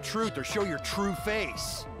speak the truth or show your true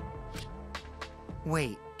face.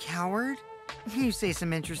 Wait, coward? You say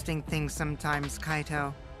some interesting things sometimes,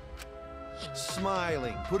 Kaito.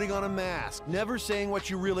 Smiling, putting on a mask, never saying what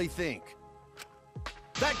you really think.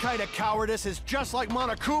 That kind of cowardice is just like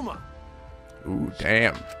Monokuma. Ooh,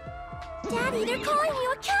 damn. Daddy, they're calling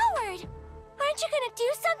you a coward! Aren't you gonna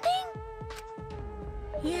do something?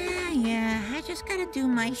 Yeah, I just gotta do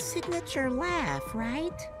my signature laugh,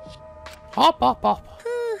 right? Hop, hop, hop.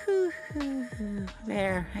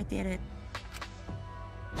 There, I did it.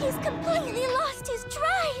 He's completely lost his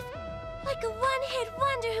drive! Like a one-hit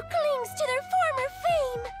wonder who clings to their former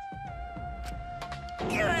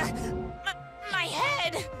fame. My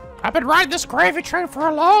head! I've been riding this gravy train for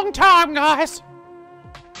a long time, guys.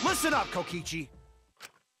 Listen up, Kokichi.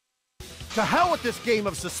 To hell with this game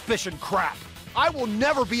of suspicion crap. I will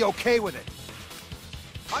never be okay with it.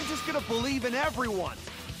 I'm just gonna believe in everyone.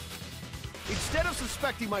 Instead of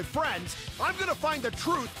suspecting my friends, I'm gonna find the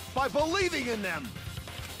truth by believing in them.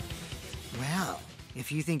 Well,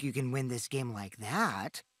 if you think you can win this game like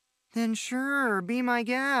that, then sure, be my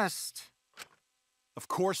guest. Of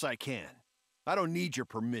course I can. I don't need your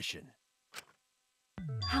permission.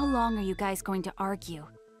 How long are you guys going to argue?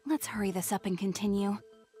 Let's hurry this up and continue.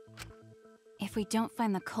 If we don't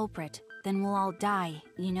find the culprit, then we'll all die,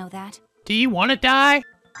 you know that? Do you want to die?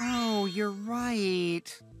 Oh, you're right.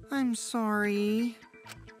 I'm sorry.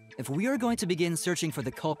 If we are going to begin searching for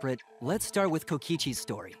the culprit, let's start with Kokichi's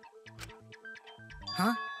story.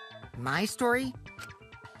 Huh? My story?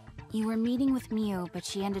 You were meeting with Mew, but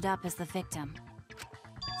she ended up as the victim.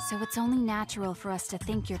 So it's only natural for us to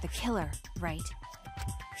think you're the killer, right?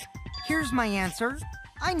 Here's my answer.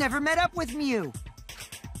 I never met up with Mew.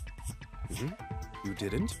 You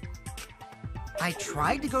didn't? I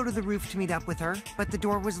tried to go to the roof to meet up with her, but the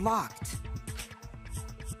door was locked.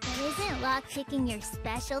 But isn't lockpicking your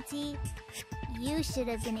specialty? You should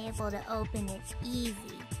have been able to open it easy.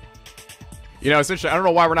 You know, essentially, I don't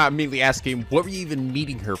know why we're not immediately asking, what were you even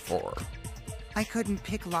meeting her for? I couldn't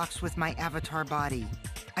pick locks with my avatar body.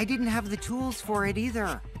 I didn't have the tools for it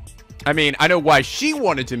either. I mean, I know why she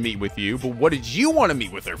wanted to meet with you, but what did you want to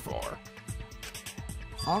meet with her for?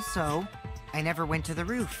 Also, I never went to the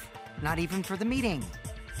roof. Not even for the meeting.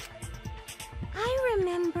 I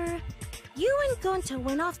remember you and Gonta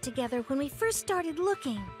went off together when we first started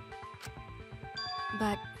looking.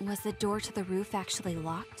 But was the door to the roof actually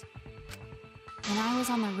locked? When I was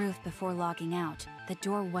on the roof before logging out, the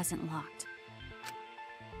door wasn't locked.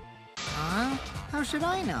 Huh? How should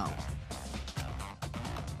I know?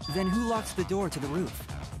 Then who locks the door to the roof?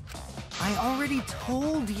 I already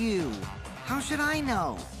told you. How should I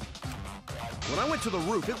know? When I went to the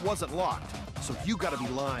roof, it wasn't locked, so you gotta be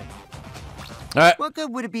lying. What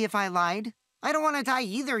good would it be if I lied? I don't want to die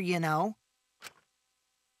either, you know.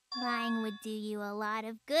 Lying would do you a lot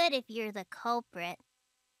of good if you're the culprit.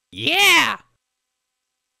 Yeah!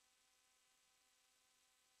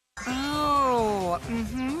 Oh,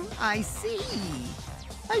 I see.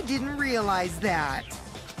 I didn't realize that.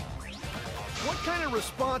 What kind of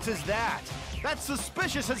response is that? That's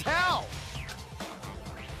suspicious as hell!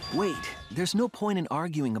 Wait, there's no point in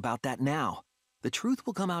arguing about that now. The truth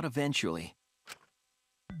will come out eventually.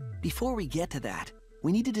 Before we get to that,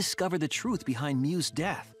 we need to discover the truth behind Mew's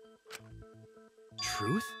death.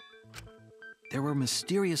 Truth? There were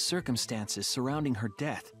mysterious circumstances surrounding her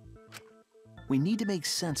death. We need to make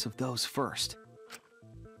sense of those first.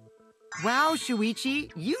 Wow,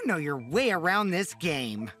 Shuichi, you know your way around this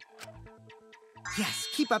game. Yes,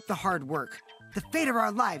 keep up the hard work. The fate of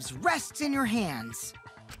our lives rests in your hands.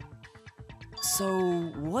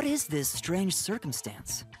 So, what is this strange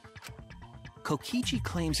circumstance? Kokichi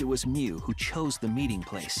claims it was Mew who chose the meeting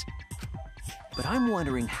place. But I'm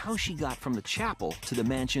wondering how she got from the chapel to the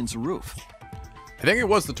mansion's roof. I think it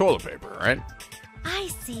was the toilet paper, right? I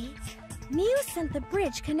see. Mew sent the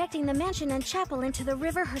bridge connecting the mansion and chapel into the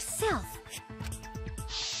river herself.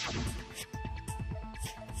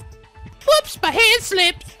 Whoops, my hand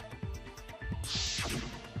slipped.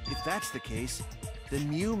 If that's the case, then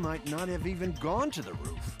Mew might not have even gone to the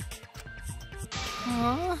roof.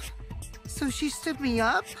 Huh? So she stood me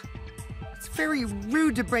up? It's very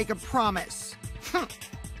rude to break a promise.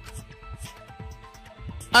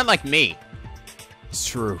 Unlike me. It's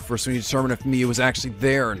true. First we need to determine if Mia was actually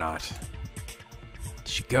there or not. Did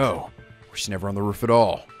she go? Or she never on the roof at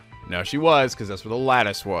all? No, she was, because that's where the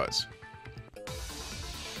lattice was.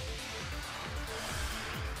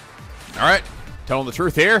 Alright, telling the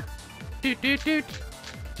truth here.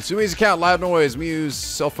 Sumi's account, loud noise, Mew's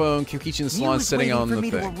cell phone, Kyokichi in the salon sitting on the thing. Mew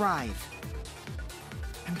was waiting for me to arrive.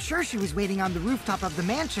 I'm sure she was waiting on the rooftop of the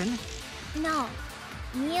mansion. No,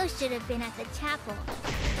 Mew should have been at the chapel.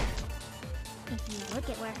 If you look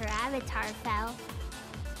at where her avatar fell,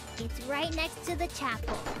 it's right next to the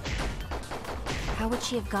chapel. How would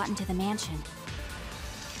she have gotten to the mansion?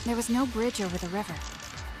 There was no bridge over the river.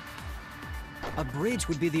 A bridge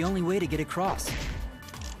would be the only way to get across.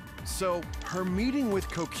 So, her meeting with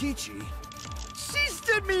Kokichi... She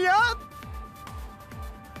stood me up!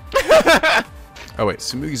 Oh wait,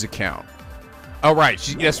 Sumugi's account. Oh right,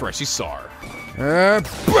 that's right, she saw her.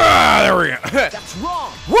 There we go. That's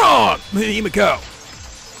wrong! Wrong! Himiko!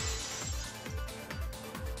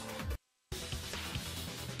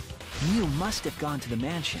 Mew must have gone to the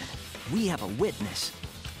mansion. We have a witness.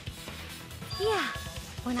 Yeah,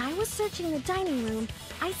 when I was searching the dining room,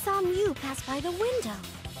 I saw Mew pass by the window.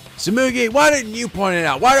 Sumugi, why didn't you point it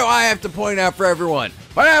out? Why do I have to point it out for everyone?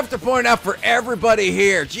 Why do I have to point it out for everybody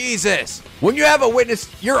here? Jesus. When you have a witness,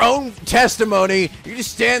 your own testimony, you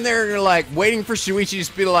just stand there and you're like waiting for Shuichi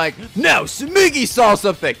to be like, no, Sumugi saw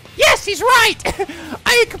something. Yes, he's right.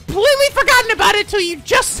 I had completely forgotten about it till you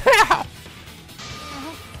just now.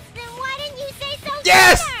 Then why didn't you say so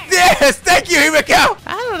Yes! sooner? Yes! Thank you, Himiko!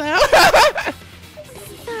 I don't know.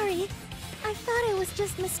 Sorry, I thought I was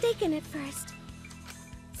just mistaken at first.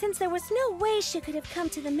 Since there was no way she could have come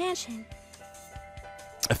to the mansion.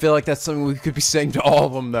 I feel like that's something we could be saying to all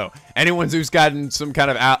of them, though. Anyone who's gotten some kind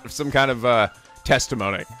of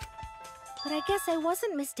testimony. But I guess I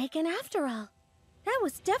wasn't mistaken after all. That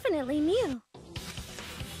was definitely Mew.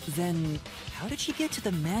 Then, how did she get to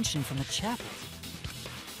the mansion from the chapel?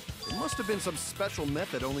 It must have been some special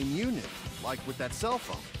method only Mew knew, like with that cell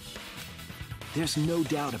phone. There's no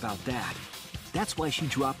doubt about that. That's why she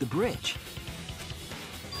dropped the bridge.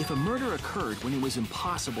 If a murder occurred when it was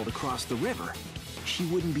impossible to cross the river, she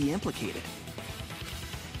wouldn't be implicated.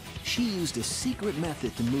 She used a secret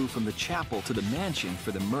method to move from the chapel to the mansion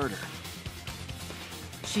for the murder.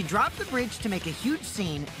 She dropped the bridge to make a huge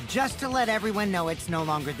scene just to let everyone know it's no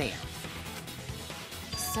longer there.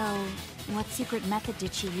 So, what secret method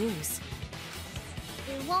did she use?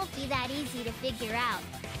 It won't be that easy to figure out.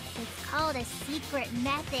 It's called a secret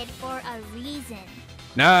method for a reason.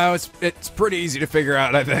 No, it's pretty easy to figure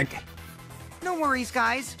out, I think. No worries,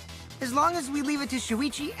 guys. As long as we leave it to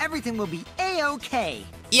Shuichi, everything will be A-okay.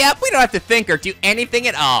 Yep, we don't have to think or do anything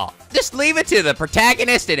at all. Just leave it to the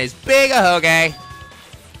protagonist and his big ahoge.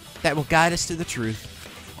 That will guide us to the truth.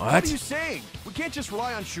 What are you saying? We can't just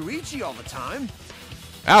rely on Shuichi all the time.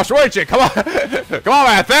 Oh, Shuichi, come on. Come on,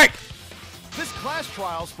 man, think. This class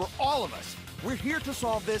trial's for all of us. We're here to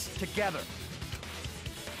solve this together.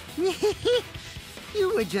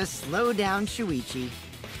 You would just slow down Shuichi.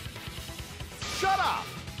 Shut up!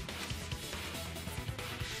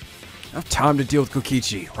 I have time to deal with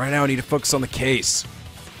Kokichi. Right now I need to focus on the case.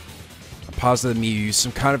 I'm positive Miyu used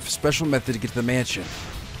some kind of special method to get to the mansion.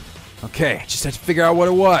 Okay, just have to figure out what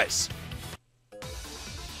it was.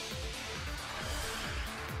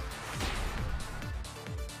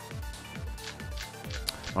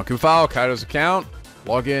 Monkey file, Kaido's account,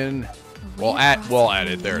 log in, we'll add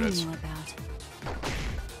it, there it is.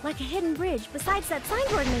 Like a hidden bridge besides that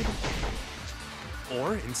signboard maybe.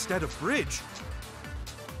 Or instead of bridge,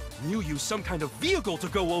 you use some kind of vehicle to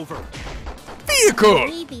go over. Vehicle!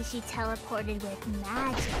 Maybe she teleported with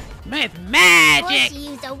magic. With Or magic! she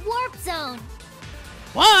used a warp zone.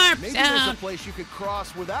 Warp Maybe there's a zone! place you could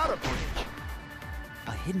cross without a bridge.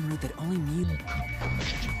 A hidden route that only Mew...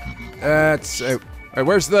 That's wait,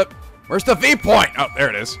 where's the V point? Oh, there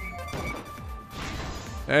it is.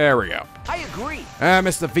 There we go. I agree. I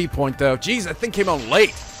missed the V point though. Jeez, that thing came on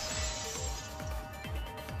late.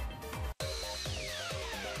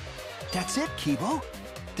 That's it, Kibo.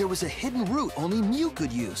 There was a hidden route only Mew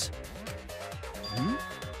could use.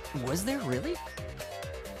 Was there really?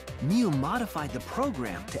 Mew modified the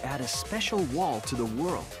program to add a special wall to the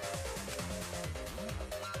world.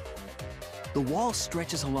 The wall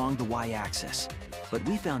stretches along the y-axis, but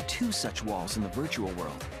we found 2 such walls in the virtual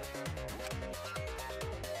world.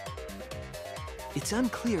 It's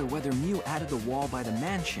unclear whether Mew added the wall by the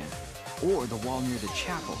mansion or the wall near the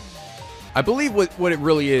chapel. I believe what it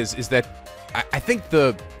really is that I think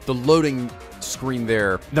the loading screen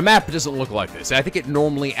there, the map doesn't look like this. I think it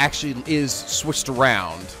normally actually is switched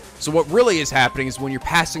around. So what really is happening is when you're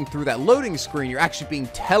passing through that loading screen, you're actually being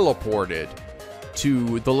teleported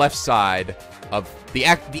to the left side of the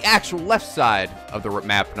actual left side of the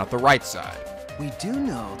map, not the right side. We do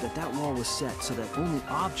know that that wall was set so that only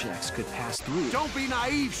objects could pass through. Don't be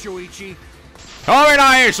naive, Shuichi. Come in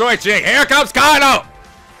here, Shuichi. Here comes Kaido.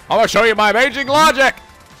 I'm gonna show you my amazing logic.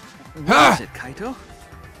 What is it, Kaito?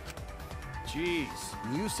 Jeez,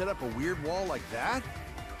 Mew set up a weird wall like that?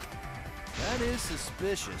 That is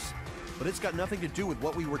suspicious, but it's got nothing to do with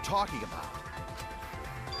what we were talking about.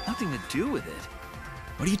 Nothing to do with it.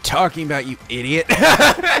 What are you talking about, you idiot?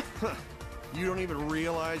 You don't even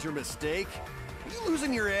realize your mistake? Are you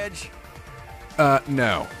losing your edge?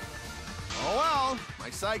 No. Oh well, my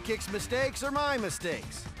sidekick's mistakes are my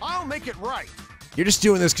mistakes. I'll make it right. You're just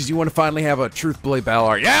doing this because you want to finally have a truth blade battle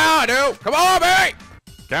art. Yeah, I do. Come on, baby.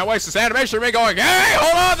 Can't waste this animation of me going, hey,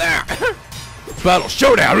 hold on there. Battle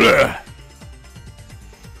showdown. Ugh.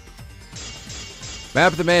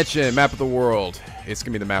 Map of the mansion, map of the world. It's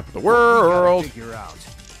gonna be the map of the world. Figure out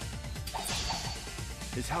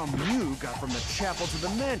is how Mew got from the chapel to the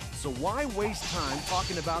mansion. So why waste time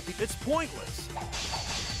talking about the? It's pointless.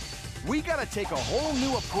 We gotta take a whole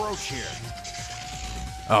new approach here.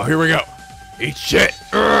 Oh, here we go. Eat shit.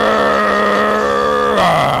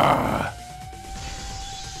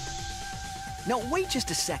 No, wait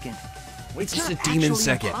just a second. Wait It's just not a demon actually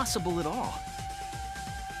second. impossible at all.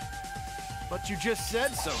 But you just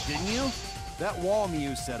said so, didn't you? That wall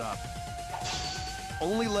Mew set up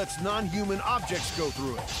only lets non-human objects go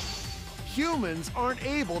through it. Humans aren't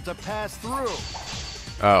able to pass through.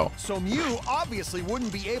 Oh. So Mew obviously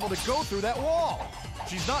wouldn't be able to go through that wall.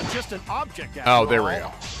 She's not just an object after Oh, there all. we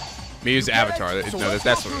go. Mew's avatar. So No, let's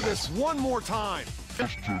that's go what through it this is. one more time.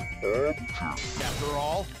 After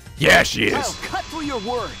all, Yeah, she is. Kyle, cut through your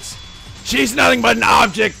words. She's nothing but an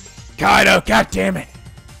object. Kaido, god damn it.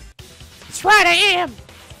 That's right, I am!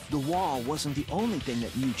 The wall wasn't the only thing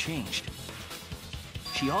that Mew changed.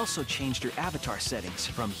 She also changed her avatar settings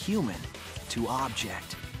from human to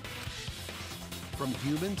object. from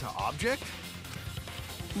human to object?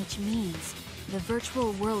 Which means the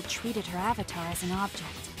virtual world treated her avatar as an object.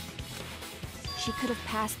 She could have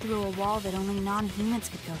passed through a wall that only non-humans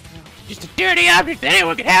could go through. Just a dirty object that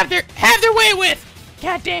anyone could have their way with!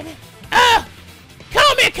 God damn it!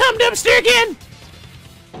 Call me a cum dumpster again!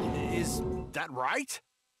 that right?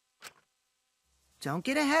 Don't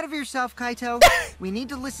get ahead of yourself, Kaito. We need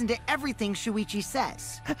to listen to everything Shuichi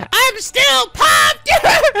says. I'm still pumped!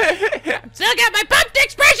 Still got my pumped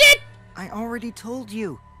expression! I already told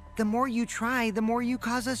you. The more you try, the more you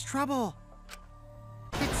cause us trouble.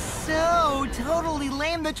 It's so totally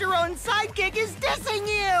lame that your own sidekick is dissing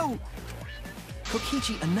you!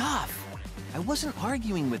 Kokichi, enough! I wasn't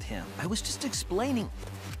arguing with him. I was just explaining.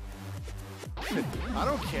 I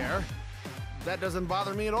don't care. That doesn't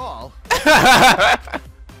bother me at all.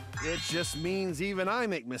 It just means even I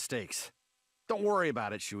make mistakes. Don't worry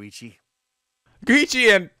about it, Shuichi.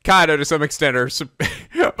 Kokichi and Kaido, to some extent, are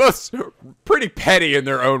both pretty petty in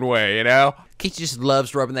their own way, you know? Kokichi just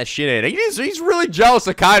loves rubbing that shit in. He's really jealous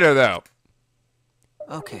of Kaido, though.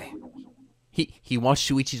 Okay. He wants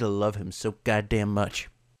Shuichi to love him so goddamn much.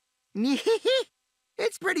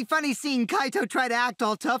 It's pretty funny seeing Kaito try to act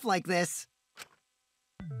all tough like this.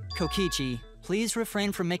 Kokichi, please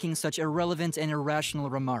refrain from making such irrelevant and irrational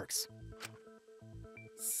remarks.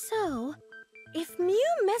 So, if Mew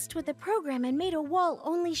messed with the program and made a wall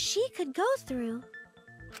only she could go through,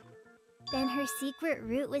 Then her secret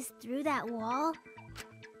route was through that wall?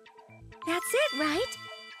 that's it, right?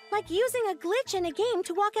 Like using a glitch in a game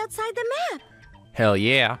to walk outside the map. Hell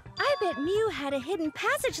yeah. I bet Mew had a hidden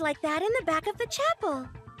passage like that in the back of the chapel.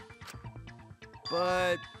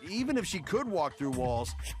 But even if she could walk through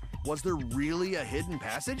walls, was there really a hidden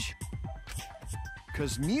passage?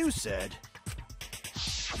 'Cause Mew said...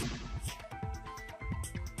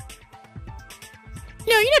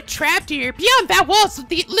 No, you're not trapped here. Beyond that wall is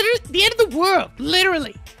the end of the world.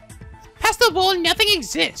 Literally. Past the wall, nothing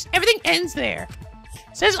exists. Everything ends there.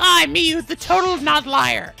 Says I, Miyu, the total not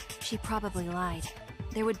liar. She probably lied.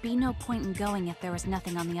 There would be no point in going if there was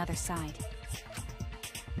nothing on the other side.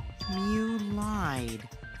 Mew lied.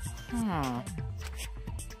 I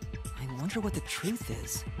wonder what the truth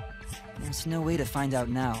is. There's no way to find out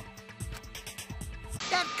now.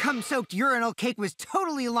 That cum-soaked urinal cake was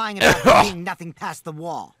totally lying about there being nothing past the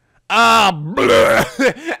wall. Ah, blur.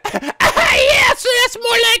 Yeah, so that's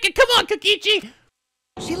more like it. Come on, Kokichi.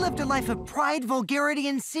 She lived a life of pride, vulgarity,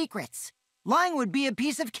 and secrets. Lying would be a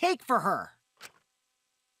piece of cake for her.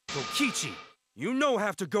 Kokichi, you no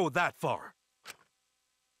have to go that far.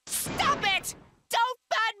 Stop it! Don't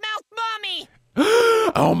badmouth Mommy!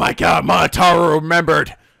 Oh my god, Monotaro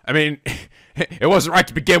remembered. I mean, it wasn't right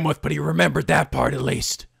to begin with, but he remembered that part at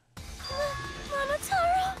least.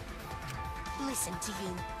 Monotaro? Listen to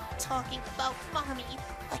you, talking about Mommy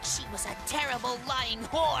like she was a terrible lying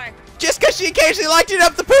whore. Just because she occasionally liked it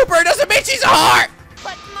up the pooper doesn't mean she's a whore!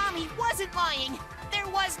 But Mommy wasn't lying. There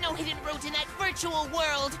was no hidden route in that virtual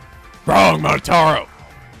world. Wrong, Monotaro.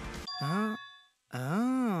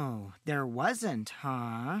 Oh, there wasn't,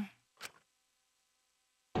 huh?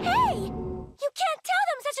 Hey! You can't tell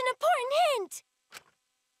them such an important hint!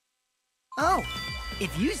 Oh,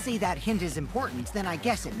 if you say that hint is important, then I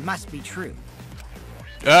guess it must be true.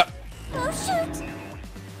 Oh, shoot!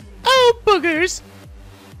 Oh, boogers.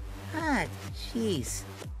 Ah, jeez.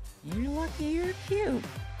 You're lucky you're cute.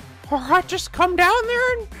 Alright, just come down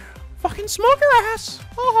there and fucking smoke her ass.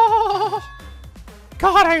 Oh.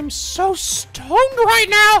 God, I am so stoned right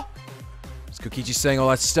now. Is Kokichi saying all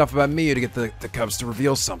that stuff about Miyu to get the Cubs to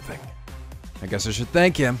reveal something? I guess I should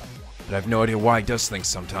thank him, but I have no idea why he does things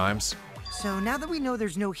sometimes. So now that we know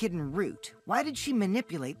there's no hidden route, why did she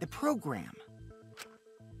manipulate the program?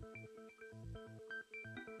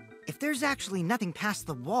 If there's actually nothing past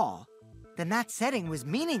the wall, then that setting was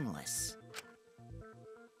meaningless.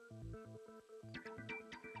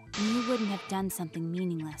 You wouldn't have done something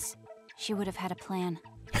meaningless. She would have had a plan.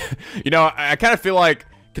 You know, I kind of feel like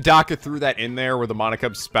Kadaka threw that in there where the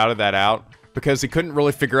Monocubs spouted that out because he couldn't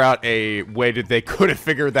really figure out a way that they could have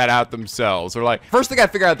figured that out themselves. Or like, first they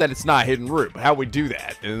gotta figure out that it's not a hidden route, but how we do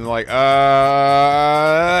that? And they're like,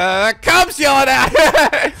 Cubs yelling out!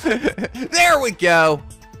 There we go!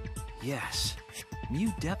 Yes,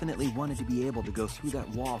 Mew definitely wanted to be able to go through that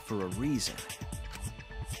wall for a reason.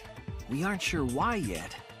 We aren't sure why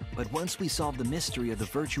yet, but once we solve the mystery of the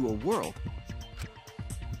virtual world...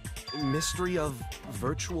 Mystery of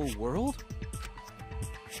virtual world?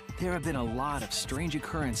 There have been a lot of strange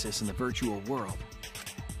occurrences in the virtual world.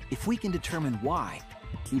 If we can determine why,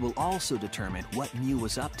 we will also determine what Mew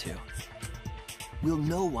was up to. We'll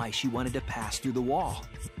know why she wanted to pass through the wall.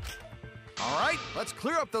 All right, let's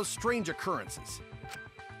clear up those strange occurrences.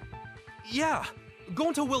 Yeah,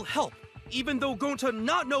 Gonta will help, even though Gonta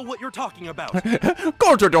not know what you're talking about.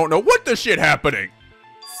 Gonta don't know what the shit happening!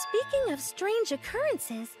 Speaking of strange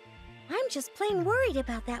occurrences, I'm just plain worried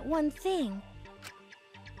about that one thing.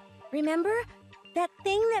 Remember? That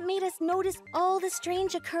thing that made us notice all the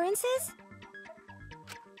strange occurrences?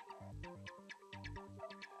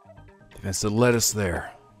 They must have led us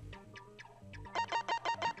there.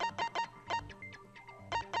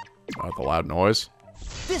 Oh, the loud noise.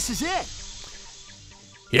 This is it!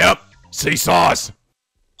 Yep, seesaws.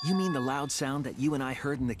 You mean the loud sound that you and I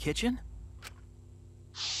heard in the kitchen?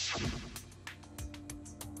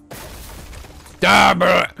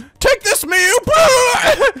 Take this, Mew!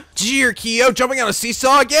 Did you hear Kyo jumping on a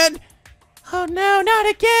seesaw again? Oh no, not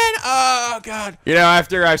again! Oh god. You know,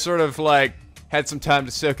 after I sort of like had some time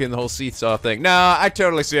to soak in the whole seesaw thing. No, I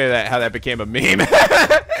totally see that how that became a meme.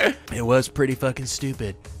 It was pretty fucking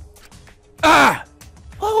stupid. Ah!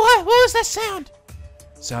 What was that sound?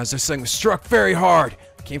 Sounds like something was struck very hard.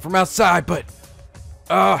 Came from outside, but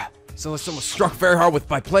sounds like someone was struck very hard with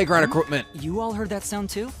my playground equipment. You all heard that sound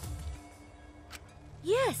too?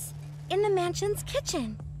 Yes, in the mansion's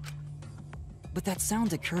kitchen. But that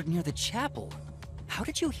sound occurred near the chapel. How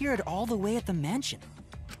did you hear it all the way at the mansion?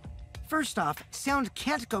 First off, sound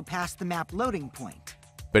can't go past the map loading point.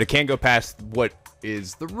 But it can go past what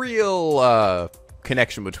is the real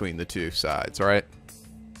connection between the two sides, right?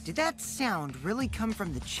 Did that sound really come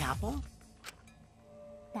from the chapel?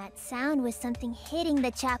 That sound was something hitting the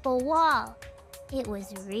chapel wall. It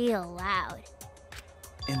was real loud.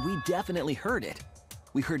 And we definitely heard it.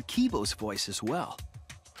 We heard Kibo's voice as well.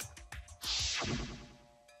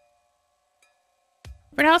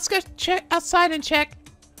 But now let's go check outside and check.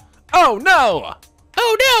 Oh no!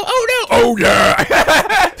 Oh no! Oh no! Oh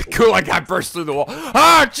yeah! The Kool-Aid guy burst through the wall.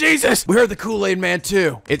 Ah, Jesus! We heard the Kool-Aid Man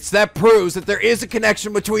too. That proves that there is a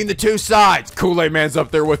connection between the two sides. Kool-Aid Man's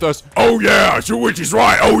up there with us. Oh yeah, Shuichi's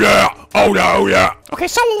right. Oh yeah! Oh yeah! Oh yeah! Okay,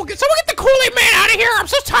 someone get the Kool-Aid Man out of here! I'm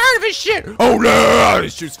so tired of his shit! Oh yeah! He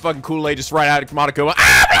shoots fucking Kool-Aid just right out of Monokuma.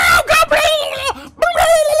 Ah, no!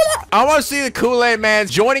 I want to see the Kool-Aid Man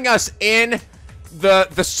joining us in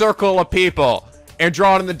the circle of people and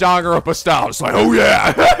drawing in the Danganronpa style. It's like, oh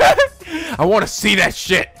yeah! I want to see that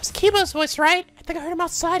shit. It's Kibo's voice, right? I think I heard him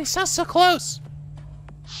outside. He sounds so close.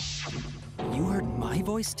 You heard my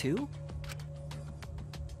voice too?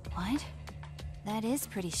 What? That is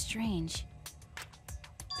pretty strange.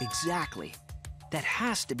 Exactly. That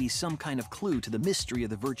has to be some kind of clue to the mystery of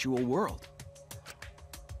the virtual world.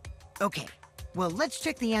 Okay, well, let's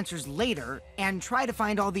check the answers later and try to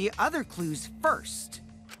find all the other clues first.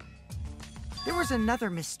 There was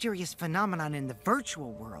another mysterious phenomenon in the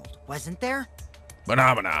virtual world, wasn't there?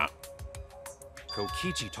 Phenomena.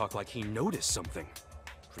 Kokichi talked like he noticed something,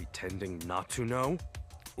 pretending not to know.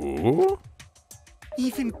 Ooh?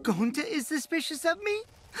 Even Gonta is suspicious of me?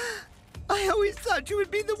 I always thought you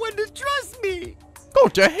would be the one to trust me!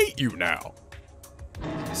 Gonta hate you now.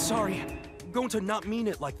 Sorry, going to not mean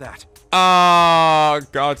it like that.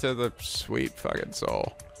 Gonta the sweet fucking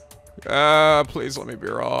soul. Please let me be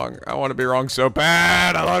wrong. I want to be wrong so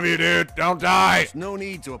bad. I love you, dude. Don't die. There's no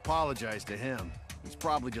need to apologize to him. He's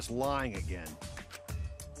probably just lying again.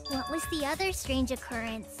 What was the other strange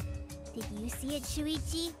occurrence? Did you see it,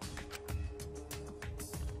 Shuichi?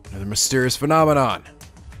 Another mysterious phenomenon.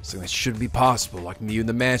 Something that shouldn't be possible, like me in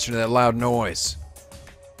the mansion and that loud noise.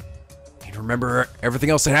 Need to remember everything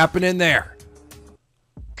else that happened in there.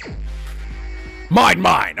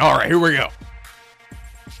 Mine. All right, here we go.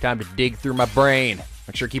 Time to dig through my brain.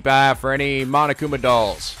 Make sure to keep an eye out for any Monokuma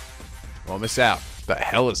dolls. Won't miss out. What the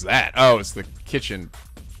hell is that? Oh, it's the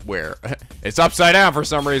kitchenware. It's upside down for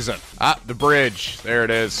some reason. Ah, the bridge. There it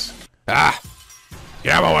is. Ah,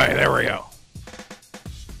 get out of my way. There we go.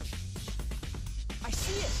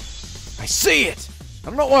 I see it! I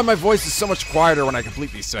don't know why my voice is so much quieter when I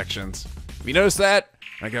complete these sections. Have you noticed that?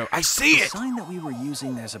 I go, I see it! The sign that we were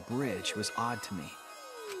using as a bridge was odd to me.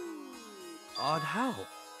 Odd how?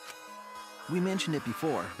 We mentioned it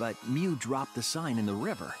before, but Mew dropped the sign in the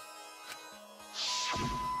river.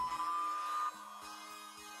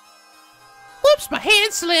 Whoops, my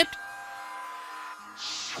hand slipped.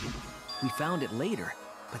 We found it later,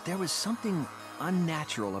 but there was something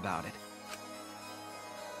unnatural about it.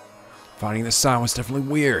 Finding the sign was definitely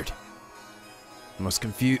weird. I was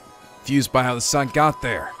confused by how the sign got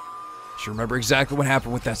there. I should remember exactly what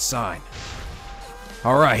happened with that sign.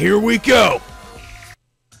 Alright, here we go!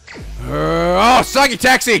 Oh, Soggy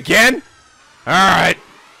Taxi again? Alright.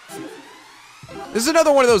 This is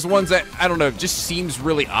another one of those ones that, I don't know, just seems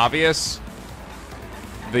really obvious.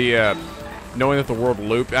 Knowing that the world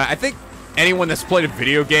looped. I think anyone that's played a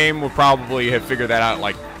video game would probably have figured that out,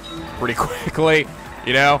 like, pretty quickly,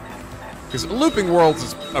 you know? Because looping worlds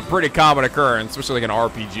is a pretty common occurrence, especially like an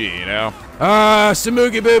RPG, you know?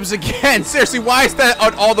 Samugi boobs again! Seriously, why is that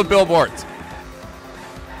on all the billboards?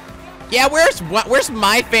 Yeah, where's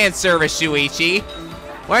my fan service, Shuichi?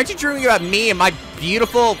 Why aren't you dreaming about me and my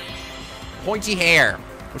beautiful pointy hair?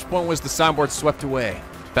 Which point was the signboard swept away?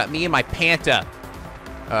 About me and my panta.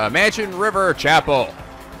 Mansion, River, Chapel.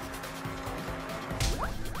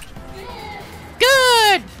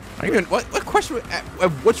 Good! I don't even, what question, at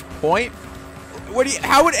which point?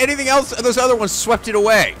 How would anything else, those other ones swept it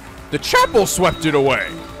away? The chapel swept it away.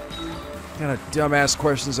 What kind of dumbass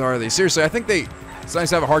questions are these? Seriously, I think they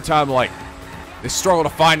sometimes have a hard time, like, they struggle to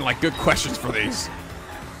find, like, good questions for these.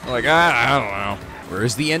 Like, I don't know. Where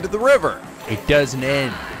is the end of the river? It doesn't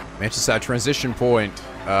end. Mansion side, transition point,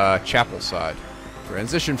 chapel side.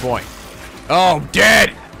 Transition point. Oh,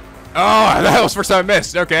 dead! Oh, that was the first time I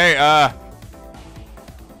missed. Okay,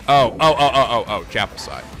 Oh, chapel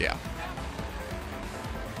side, yeah.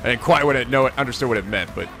 I didn't quite understood what it meant,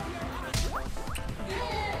 but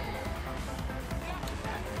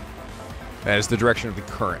that is the direction of the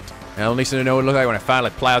current. And at least I know what it looked like when I finally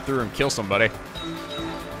plow through and kill somebody.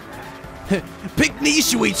 Pick me,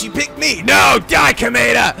 Shuichi, pick me! No, die,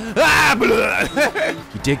 Kameda! Ah,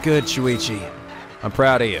 you did good, Shuichi. I'm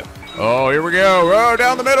proud of you. Oh, here we go. Whoa,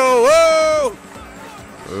 down the middle. Whoa!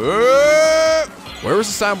 Whoa! Where was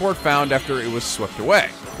the signboard found after it was swept away?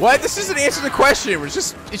 What? This doesn't answer the question.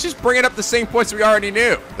 It's just bringing up the same points we already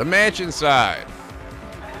knew. The mansion side.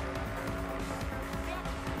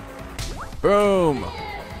 Boom.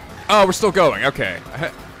 Oh, we're still going. Okay.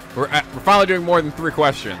 We're finally doing more than 3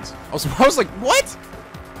 questions. I was like, what?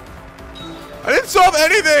 I didn't solve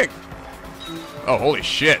anything. Oh, holy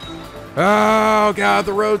shit. Oh, God,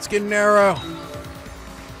 the road's getting narrow.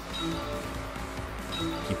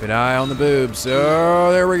 Keep an eye on the boobs.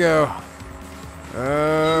 Oh, there we go.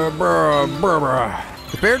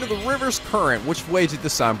 Compared to the river's current, which way did the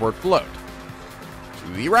signboard float? To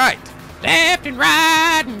the right. Left and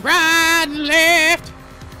right and left.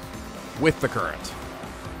 With the current.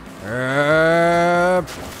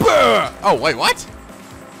 Oh, wait, what?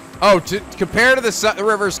 Oh, compared to the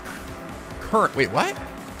river's current. Wait, what?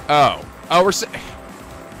 Oh, we're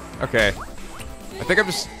okay. I think I'm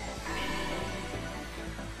just.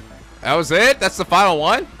 That was it? That's the final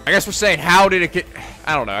one? I guess we're saying how did it get.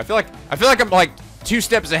 I don't know. I feel like I'm like 2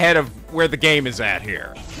 steps ahead of where the game is at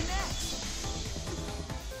here.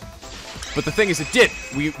 But the thing is, it did.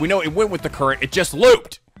 We know it went with the current. It just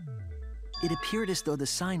looped. It appeared as though the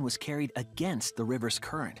sign was carried against the river's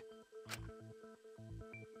current.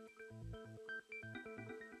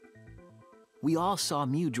 We all saw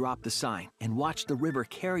Mew drop the sign and watched the river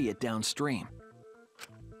carry it downstream.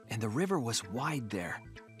 And the river was wide there.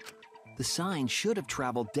 The sign should have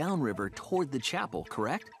traveled downriver toward the chapel,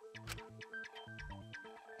 correct?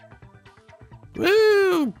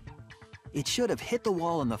 Woo! It should have hit the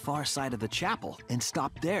wall on the far side of the chapel and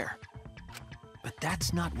stopped there. But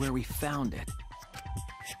that's not where we found it.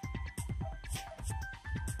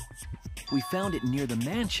 We found it near the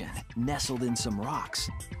mansion, nestled in some rocks.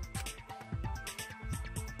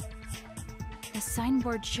 The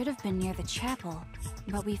signboard should have been near the chapel,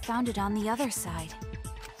 but we found it on the other side.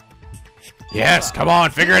 Yes, come on,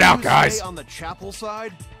 figure it out, guys. On the chapel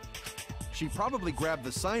side? She probably grabbed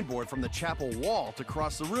the signboard from the chapel wall to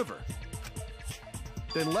cross the river.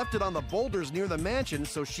 Then left it on the boulders near the mansion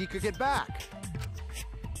so she could get back.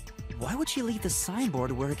 Why would she leave the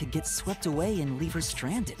signboard where it could get swept away and leave her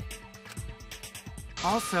stranded?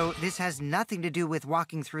 Also, this has nothing to do with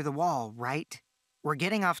walking through the wall, right? We're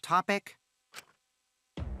getting off topic.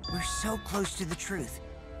 We're so close to the truth.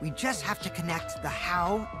 We just have to connect the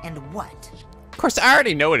how and what. Of course, I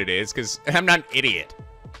already know what it is, because I'm not an idiot.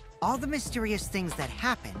 All the mysterious things that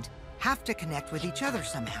happened have to connect with each other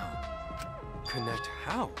somehow. Connect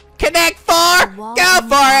how? Connect 4! Go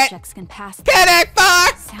for it! Objects can pass Connect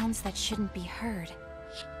 4! Sounds that shouldn't be heard.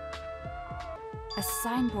 A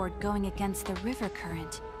signboard going against the river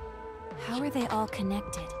current. How are they all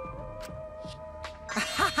connected?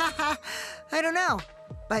 I don't know,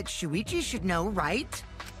 but Shuichi should know, right?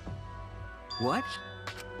 What?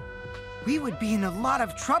 We would be in a lot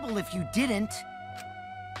of trouble if you didn't.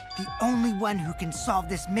 The only one who can solve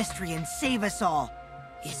this mystery and save us all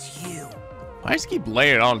is you. Why just keep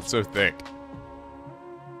laying it on so thick?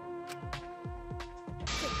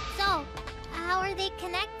 So, how are they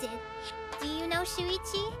connected? Do you know,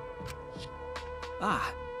 Shuichi?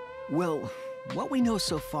 Well, what we know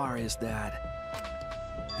so far is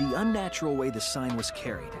that the unnatural way the sign was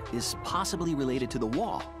carried is possibly related to the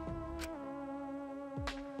wall.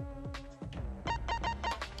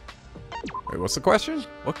 Wait, what's the question?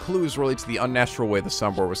 What clues relate to the unnatural way the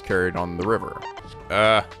signboard was carried on the river?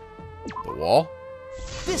 The wall?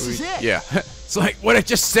 This is it! Yeah. It's like what I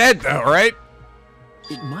just said, though, right?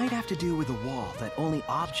 It might have to do with a wall that only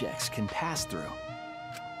objects can pass through.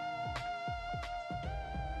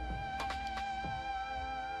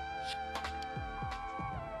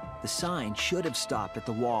 The sign should have stopped at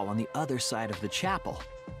the wall on the other side of the chapel.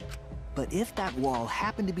 But if that wall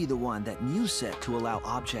happened to be the one that Mew set to allow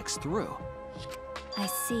objects through... I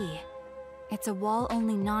see. It's a wall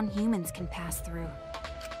only non-humans can pass through.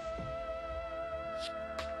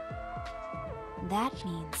 That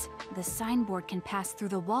means the signboard can pass through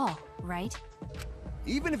the wall, right?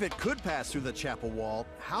 Even if it could pass through the chapel wall,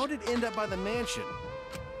 how did it end up by the mansion?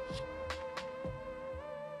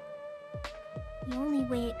 The only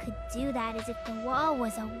way it could do that is if the wall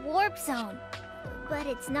was a warp zone. But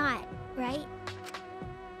it's not, right?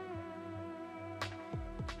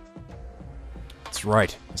 That's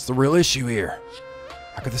right. That's the real issue here.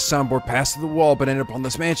 How could the soundboard pass through the wall but end up on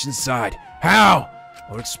this mansion's side? How?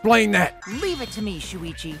 I'll explain that. Leave it to me,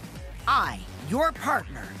 Shuichi. I, your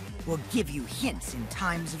partner, will give you hints in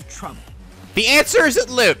times of trouble. The answer is it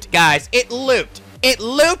looped, guys. It looped. It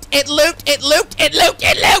looped, it looped, it looped, it looped,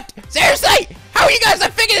 it looped! Seriously! How are you guys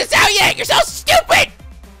not figuring this out yet? You're so stupid!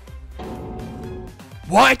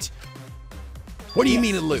 What? What do you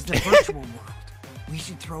mean it This is looped? the virtual world. We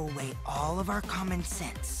should throw away all of our common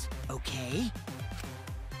sense, okay?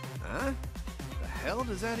 Huh? The hell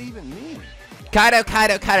does that even mean? Kaido,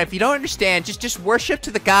 if you don't understand, just worship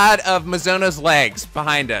to the god of Mizuno's legs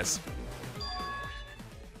behind us.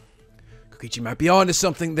 Kokichi might be onto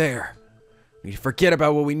something there. We need to forget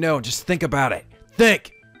about what we know and just think about it.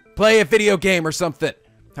 Think! Play a video game or something.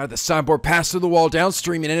 How did the signboard pass through the wall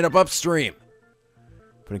downstream and end up upstream?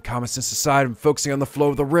 Putting common sense aside and focusing on the flow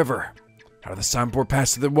of the river. How did the signboard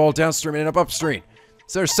pass through the wall downstream and end up upstream?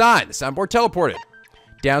 Is there a sign? The signboard teleported.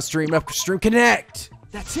 Downstream, upstream, connect!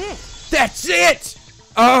 That's it! That's it!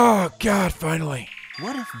 Oh, God, finally.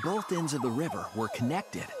 What if both ends of the river were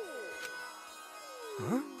connected?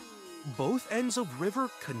 Huh? Both ends of river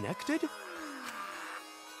connected?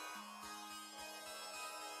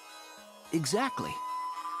 Exactly.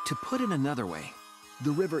 To put it another way,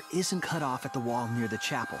 the river isn't cut off at the wall near the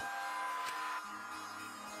chapel.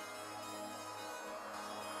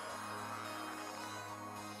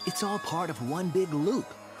 It's all part of one big loop.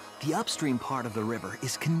 The upstream part of the river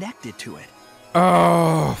is connected to it.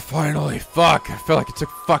 Oh, finally. Fuck. I feel like it took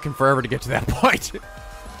fucking forever to get to that point.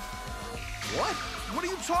 What? What are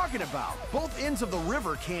you talking about? Both ends of the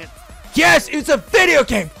river can't... Yes, it's a video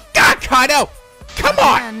game! God, Kaido! Come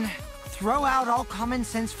on! Again, throw out all common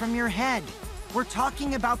sense from your head. We're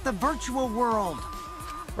talking about the virtual world.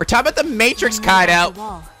 We're talking about the Matrix, When we got Kaido. the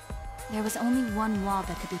wall, there was only one wall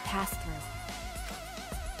that could be passed through.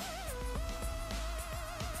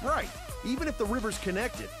 Right. Even if the river's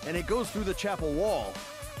connected and it goes through the chapel wall,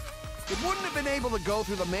 it wouldn't have been able to go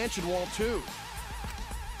through the mansion wall too.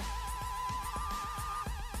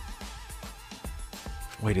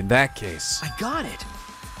 Wait, in that case... I got it!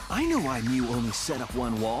 I know why Mew only set up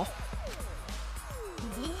one wall.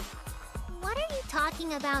 What are you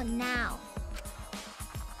talking about now?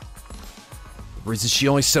 The reason she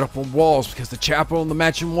only set up one wall is because the chapel and the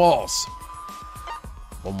mansion walls.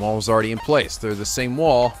 One wall's already in place. They're the same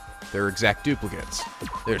wall. They're exact duplicates.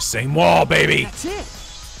 They're the same wall, baby! That's it!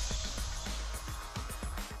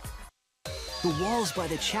 The walls by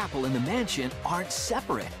the chapel and the mansion aren't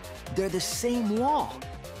separate. They're the same wall.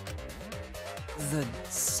 The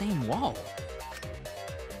same wall?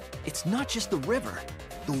 It's not just the river.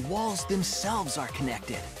 The walls themselves are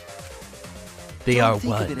connected. They are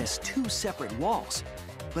Think one. of it as two separate walls,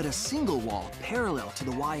 but a single wall parallel to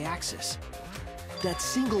the y-axis. That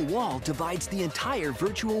single wall divides the entire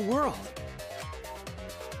virtual world.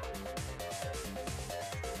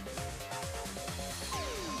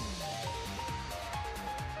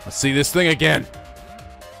 Let's see this thing again.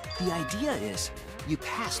 The idea is, you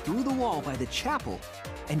pass through the wall by the chapel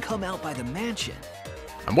and come out by the mansion.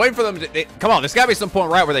 I'm waiting for them to... come on, there's gotta be some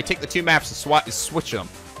point right where they take the two maps and switch them.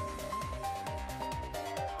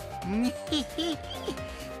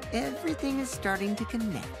 Everything is starting to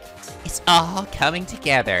connect. It's all coming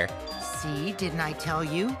together. See, didn't I tell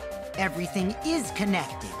you? Everything is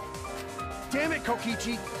connected. Damn it,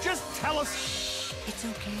 Kokichi! Just tell us... It's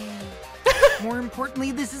okay. More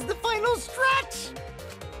importantly, this is the final stretch!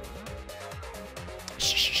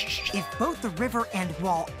 If both the river and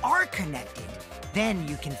wall are connected, then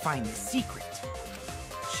you can find the secret.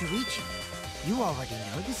 Shuichi, you already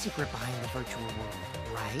know the secret behind the virtual world,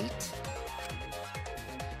 right?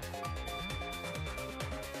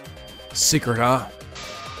 Secret, huh?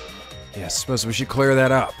 Yeah, I suppose we should clear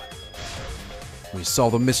that up. We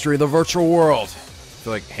solve the mystery of the virtual world. I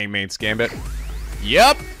feel like Hangman's Gambit.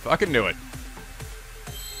 Yep, fucking knew it.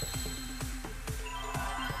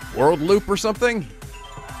 World loop or something?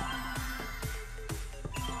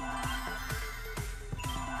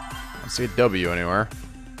 I don't see a W anywhere.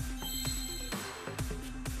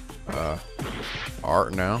 R,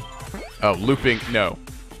 no. Oh, looping, no.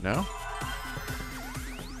 No?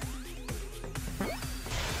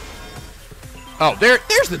 Oh,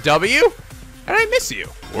 there's the W! And I miss you.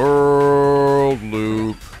 World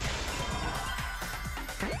loop.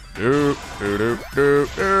 Doop, doop, doop, doop,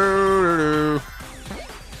 doop, doop.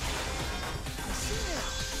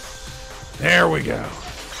 There we go.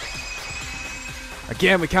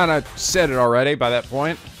 Again, we kind of said it already by that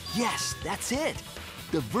point. Yes, that's it.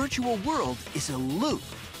 The virtual world is a loop.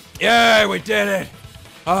 Yay, we did it.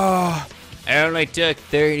 It only took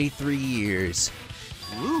 33 years.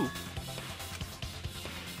 Loop?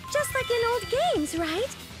 Just like in old games,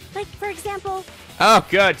 right? Like, for example... Oh,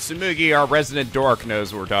 good. Samugi, our resident dork,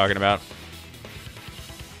 knows what we're talking about.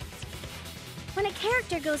 when a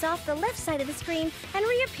character goes off the left side of the screen and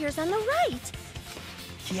reappears on the right.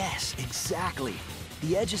 Yes, exactly.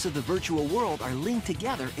 The edges of the virtual world are linked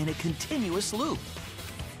together in a continuous loop.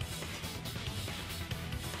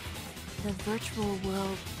 The virtual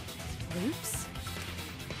world loops?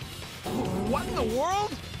 What in the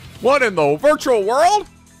world? What in the virtual world?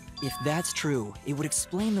 If that's true, it would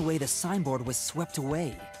explain the way the signboard was swept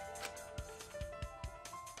away.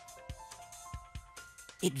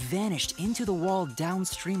 It vanished into the wall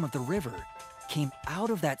downstream of the river, came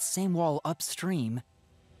out of that same wall upstream,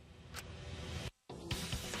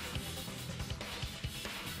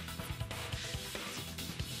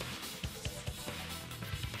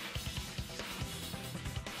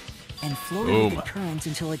 and floated with the current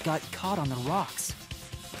until it got caught on the rocks.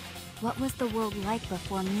 What was the world like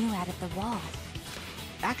before Mew added the wall?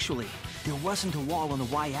 Actually, there wasn't a wall on the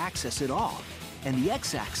y-axis at all, and the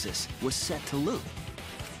x-axis was set to loop.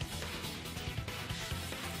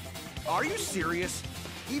 Are you serious?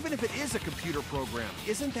 Even if it is a computer program,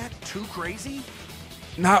 isn't that too crazy?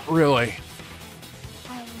 Not really.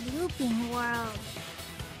 A looping world.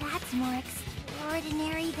 That's more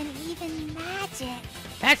extraordinary than even magic.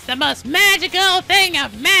 That's the most magical thing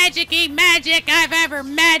of magic-y magic I've ever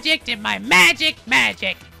magicked in my magic.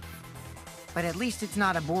 But at least it's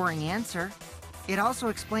not a boring answer. It also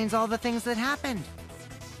explains all the things that happened.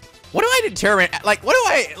 What do I determine? Like, what do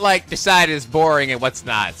I like decide is boring and what's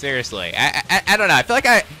not? Seriously, I don't know. I feel like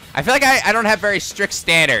I don't have very strict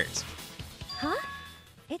standards. Huh?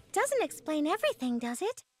 It doesn't explain everything, does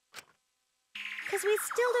it? Because we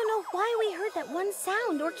still don't know why we heard that one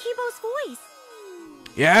sound or Kibo's voice.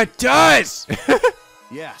 Yeah, it does!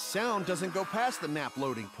 Yeah, sound doesn't go past the map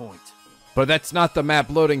loading point. But that's not the map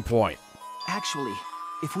loading point. Actually,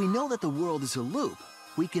 if we know that the world is a loop,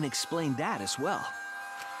 we can explain that as well.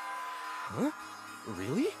 Huh?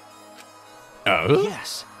 Really? Oh?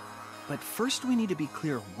 Yes. But first we need to be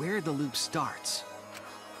clear where the loop starts.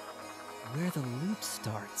 Where the loop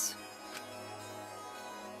starts.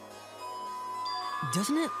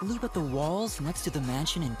 Doesn't it loop at the walls next to the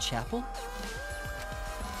mansion and chapel?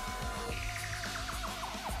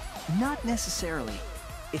 Not necessarily.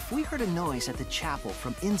 If we heard a noise at the chapel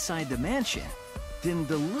from inside the mansion, then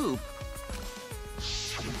the loop...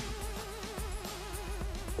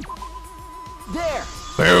 There!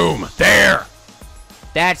 Boom! There!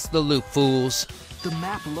 That's the loop, fools. The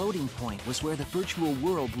map loading point was where the virtual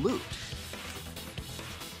world looped.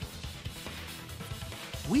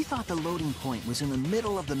 We thought the loading point was in the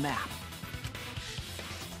middle of the map.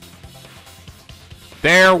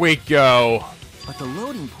 There we go. But the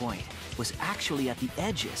loading point was actually at the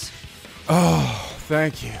edges. Oh,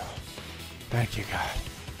 thank you. Thank you, God.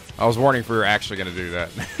 I was warning if we were actually gonna do that.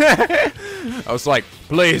 I was like,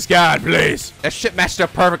 please, God, please. That shit matched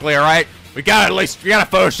up perfectly, alright? We gotta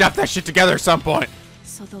Photoshop that shit together at some point.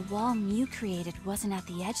 So the wall Mew created wasn't at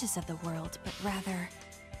the edges of the world, but rather...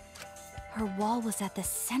 her wall was at the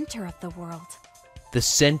center of the world. The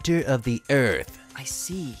center of the earth. I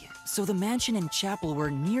see. So the mansion and chapel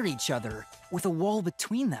were near each other, with a wall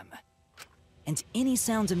between them. And any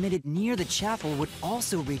sounds emitted near the chapel would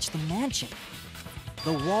also reach the mansion.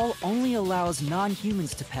 The wall only allows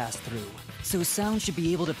non-humans to pass through, so sound should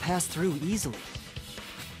be able to pass through easily.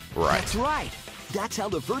 Right. That's right. That's how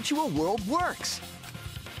the virtual world works.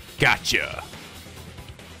 Gotcha.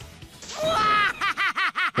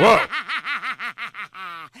 Whoa.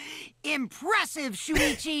 Impressive,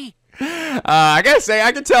 Shuichi! I gotta say,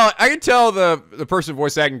 I can tell the person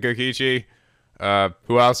voice acting Kokichi,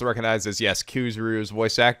 who I also recognize as, yes, Kuzuru's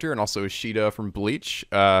voice actor, and also Ishida from Bleach,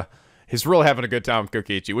 he's really having a good time with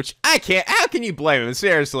Kokichi, which I can't, how can you blame him?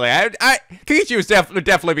 Seriously, Kokichi would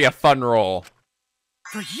definitely be a fun role.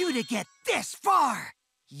 For you to get this far,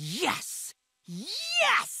 Yes!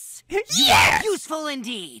 Yes! Yes! Useful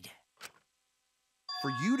indeed! For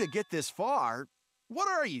you to get this far, what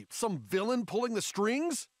are you, some villain pulling the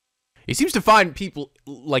strings? He seems to find people,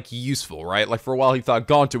 like, useful, right? Like, for a while he thought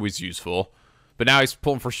Gonta was useful, but now he's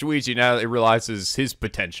pulling for Shuichi now that he realizes his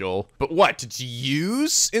potential. But what, to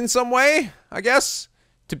use in some way, I guess?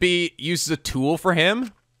 To be used as a tool for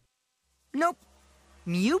him? Nope.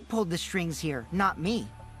 Mew pulled the strings here, not me.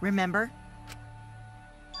 Remember?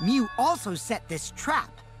 Mew also set this trap.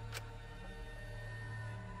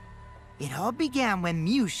 It all began when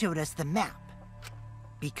Mew showed us the map.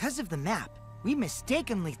 Because of the map, we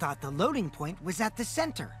mistakenly thought the loading point was at the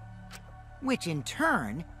center, which in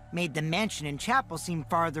turn made the mansion and chapel seem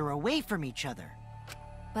farther away from each other.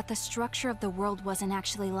 But the structure of the world wasn't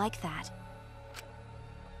actually like that.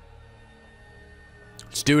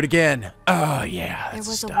 Let's do it again. Oh, yeah. There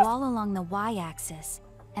was stuff. a wall along the y-axis,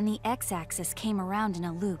 and the x-axis came around in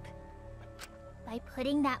a loop. By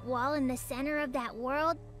putting that wall in the center of that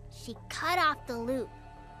world, she cut off the loop.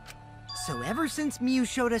 So ever since Mew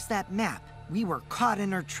showed us that map, we were caught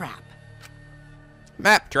in her trap.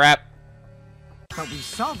 Map trap. But we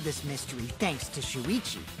solved this mystery thanks to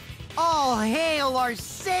Shuichi. All hail our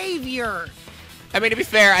savior! I mean, to be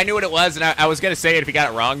fair, I knew what it was, and I was gonna say it if he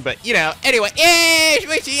got it wrong, but, you know, anyway. Yay,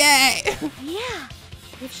 Shuichi, yay! Yeah,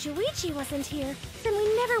 if Shuichi wasn't here, then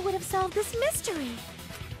we never would have solved this mystery.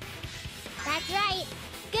 That's right.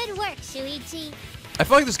 Good work, Shuichi. I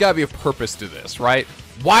feel like there's gotta be a purpose to this, right?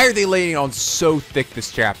 Why are they laying on so thick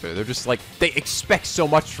this chapter? They're just like, they expect so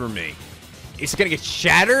much from me. Is it gonna get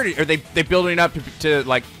shattered? Are they building it up to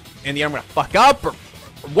like, in the end I'm gonna fuck up? Or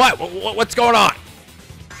what? What's going on?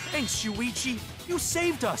 Thanks, Shuichi. You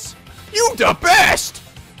saved us. You the best!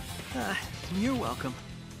 You're welcome.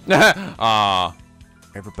 Aw.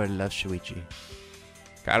 Everybody loves Shuichi.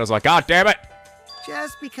 Kaido's like, God damn it!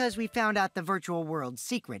 Just because we found out the virtual world's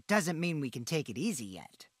secret doesn't mean we can take it easy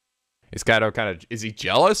yet. Is Kaido kind of, is he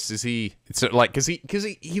jealous? Is he, it's like, cause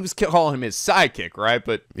he was calling him his sidekick, right?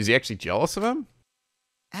 But is he actually jealous of him?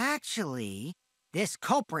 Actually, this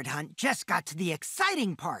culprit hunt just got to the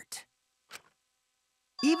exciting part.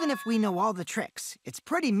 Even if we know all the tricks, it's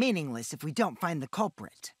pretty meaningless if we don't find the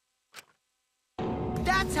culprit.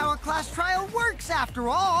 That's how a class trial works, after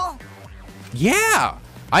all! Yeah!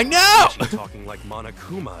 I know! She's talking like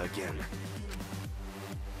Monokuma again.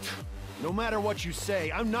 No matter what you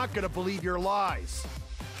say, I'm not gonna believe your lies.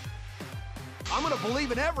 I'm gonna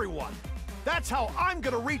believe in everyone. That's how I'm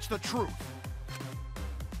gonna reach the truth.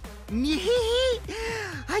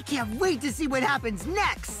 I can't wait to see what happens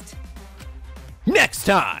next! Next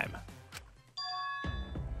time!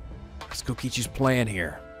 What's Kokichi's plan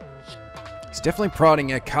here? He's definitely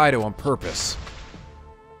prodding at Kaido on purpose.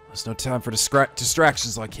 There's no time for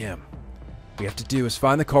distractions like him. What we have to do is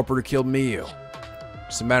find the culprit who killed Miyu.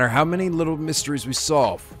 Doesn't matter how many little mysteries we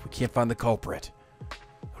solve, if we can't find the culprit,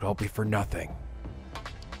 it would all be for nothing.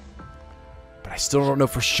 But I still don't know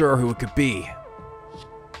for sure who it could be.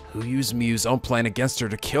 Who used Miyu's own plan against her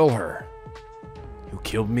to kill her? Who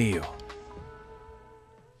killed Miyu?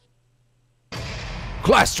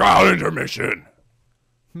 Class trial intermission!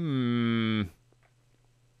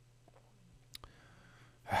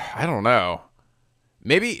 I don't know.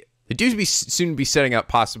 Maybe the dudes soon be setting up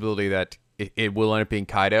possibility that it will end up being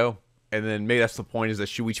Kaido, and then maybe that's the point, is that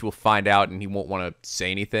Shuichi will find out and he won't want to say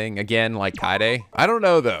anything again, like Kaide. I don't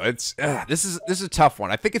know though. It's this is a tough one.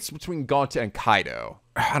 I think it's between Gonta and Kaido.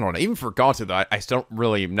 I don't know. Even for Gonta though, I still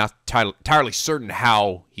am not entirely certain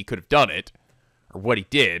how he could have done it or what he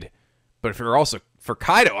did. But if you're also for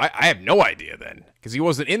Kaido, I have no idea then, because he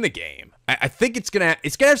wasn't in the game. I think it's gonna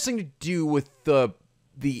have something to do with the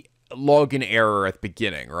login error at the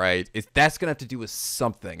beginning, right? That's gonna have to do with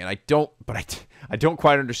something, and I don't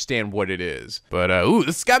quite understand what it is. But ooh,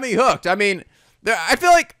 this got me hooked. I mean, I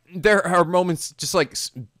feel like there are moments, just like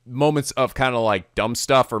moments of kind of like dumb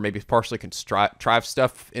stuff or maybe partially contrived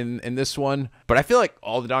stuff in this one. But I feel like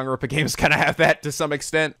all the Danganronpa games kind of have that to some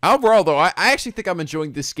extent. Overall, though, I actually think I'm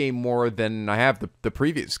enjoying this game more than I have the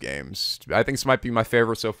previous games. I think this might be my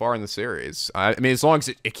favorite so far in the series. I mean, as long as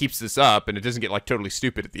it keeps this up and it doesn't get like totally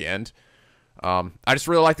stupid at the end. I just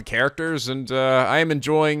really like the characters, and I am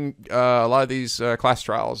enjoying a lot of these class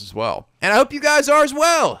trials as well. And I hope you guys are as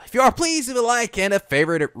well. If you are, please leave a like and a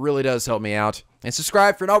favorite. It really does help me out. And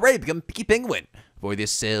subscribe for not already become a Picky Penguin for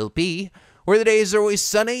this LP, where the days are always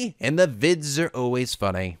sunny and the vids are always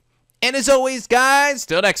funny. And as always, guys,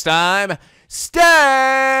 till next time,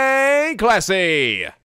 stay classy!